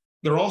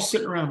they're all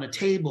sitting around the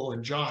table,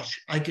 and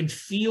Josh, I could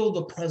feel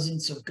the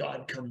presence of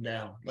God come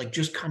down, like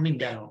just coming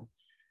down.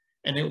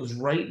 And it was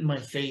right in my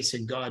face,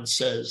 and God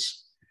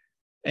says,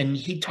 and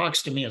he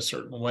talks to me a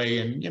certain way.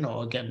 And, you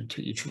know, again,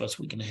 to each of us,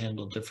 we can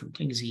handle different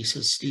things. He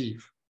says,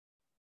 Steve,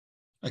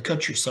 I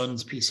cut your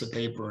son's piece of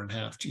paper in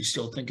half. Do you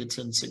still think it's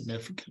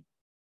insignificant?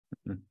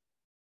 Mm-hmm.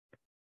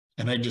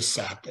 And I just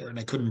sat there and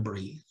I couldn't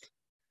breathe.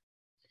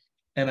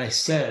 And I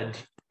said,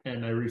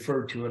 and I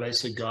referred to it, I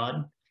said,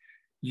 God,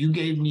 you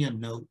gave me a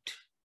note.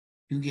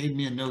 You gave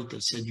me a note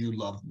that said you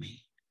love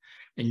me.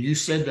 And you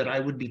said that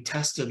I would be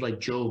tested like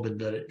Job and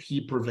that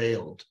he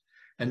prevailed.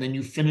 And then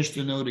you finish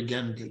the note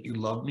again that you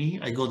love me.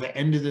 I go, the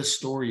end of this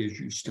story is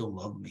you still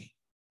love me.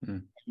 I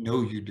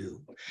know you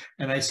do.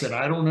 And I said,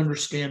 I don't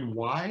understand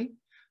why.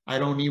 I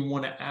don't even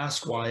want to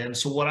ask why. And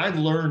so what I've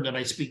learned, and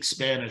I speak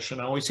Spanish,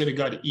 and I always say to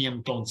God, y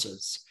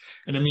entonces.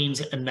 And it means,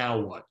 and now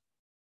what?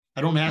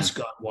 I don't ask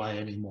God why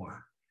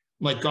anymore.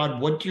 I'm like, God,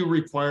 what do you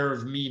require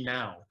of me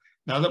now?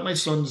 Now that my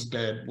son's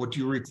dead, what do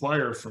you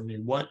require from me?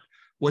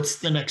 What's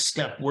the next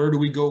step? Where do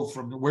we go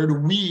from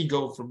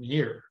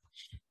here?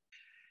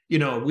 You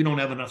know, we don't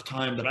have enough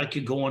time, but I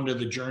could go under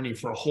the journey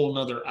for a whole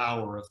nother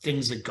hour of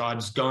things that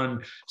God's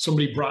done.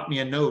 Somebody brought me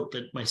a note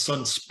that my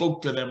son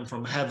spoke to them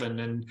from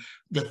heaven, and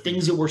the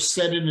things that were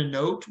said in a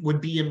note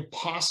would be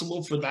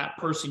impossible for that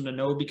person to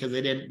know because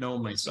they didn't know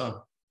my son.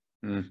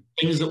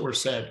 Things that were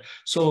said.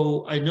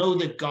 So I know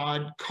that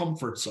God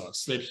comforts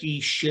us, that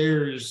he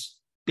shares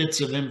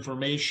bits of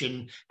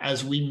information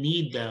as we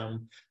need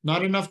them,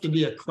 not enough to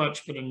be a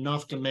crutch, but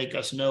enough to make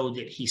us know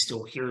that he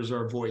still hears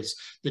our voice,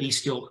 that he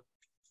still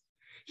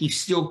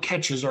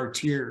catches our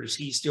tears.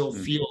 He still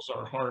feels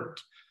our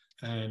heart.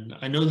 And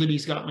I know that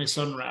he's got my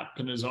son wrapped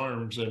in his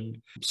arms, and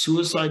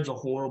suicide's a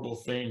horrible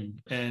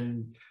thing.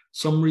 And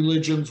some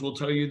religions will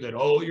tell you that,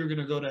 oh, you're going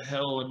to go to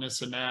hell and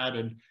this and that.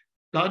 And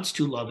God's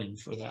too loving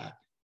for that.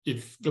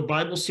 If the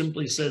Bible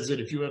simply says that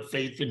if you have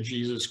faith in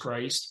Jesus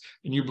Christ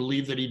and you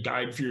believe that he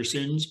died for your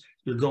sins,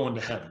 you're going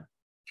to heaven,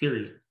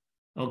 period.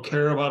 I don't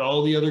care about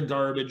all the other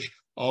garbage,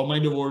 all my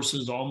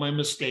divorces, all my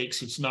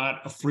mistakes. It's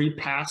not a free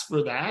pass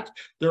for that.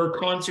 There are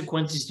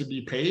consequences to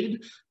be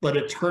paid, but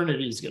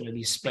eternity is going to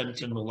be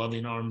spent in the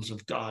loving arms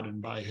of God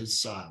and by his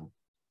son.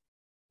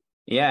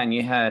 Yeah, and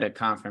you had a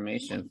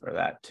confirmation for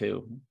that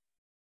too.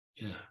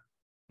 Yeah.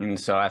 And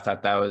so I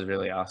thought that was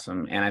really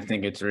awesome. And I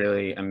think it's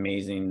really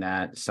amazing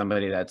that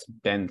somebody that's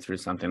been through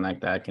something like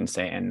that can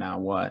say, and now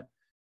what?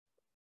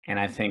 And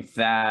I think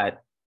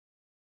that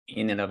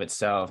in and of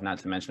itself, not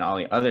to mention all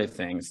the other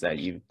things that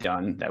you've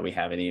done that we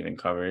haven't even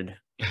covered,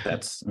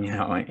 that's, you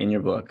know, in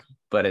your book,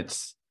 but it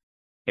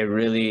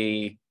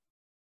really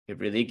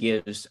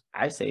gives,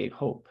 I say,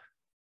 hope.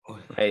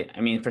 Right?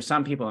 I mean, for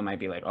some people it might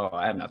be like, oh,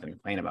 I have nothing to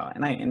complain about.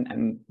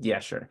 And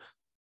yeah, sure.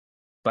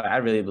 But I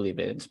really believe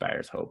it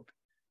inspires hope.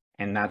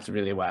 And that's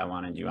really why I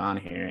wanted you on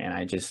here. And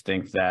I just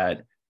think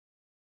that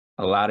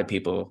a lot of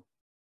people,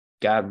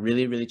 God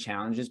really, really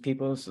challenges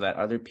people so that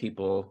other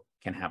people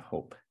can have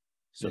hope.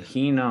 So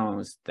he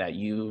knows that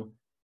you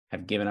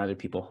have given other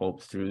people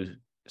hope through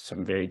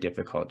some very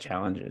difficult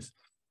challenges.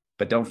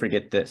 But don't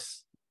forget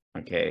this,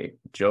 okay?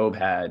 Job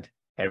had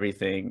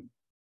everything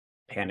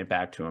handed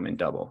back to him in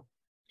double,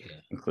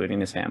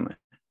 including his family.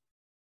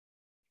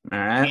 All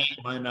right.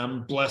 And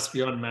I'm blessed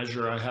beyond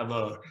measure.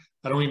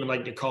 I don't even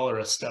like to call her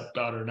a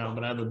stepdaughter now,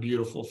 but I have a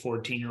beautiful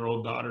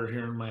 14-year-old daughter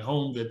here in my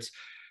home that's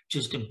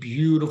just a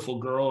beautiful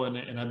girl.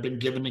 And I've been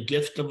given a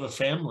gift of a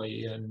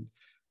family, and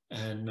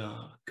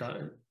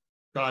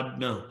God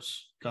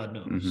knows. God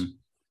knows. Mm-hmm.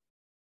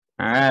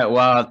 All right.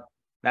 Well,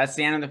 that's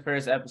the end of the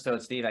first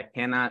episode, Steve. I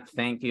cannot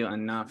thank you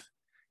enough.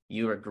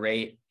 You are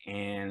great.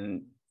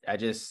 And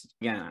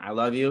I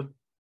love you,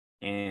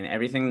 and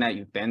everything that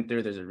you've been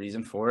through, there's a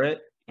reason for it.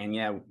 And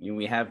yeah,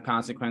 we have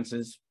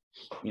consequences,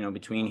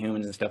 between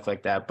humans and stuff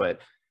like that.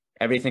 But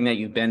everything that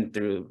you've been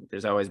through,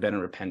 there's always been a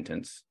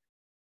repentance,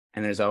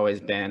 and there's always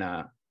been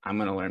I'm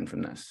going to learn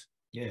from this.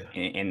 Yeah.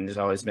 And there's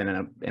always been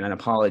an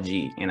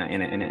apology and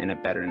a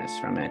betterness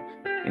from it.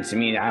 And to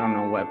me, I don't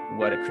know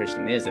what a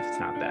Christian is if it's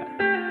not that.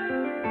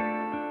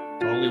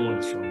 The only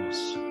one from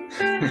us.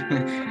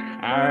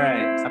 All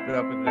right. Wrap it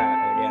up with that.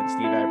 Again,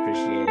 Steve, I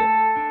appreciate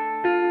it.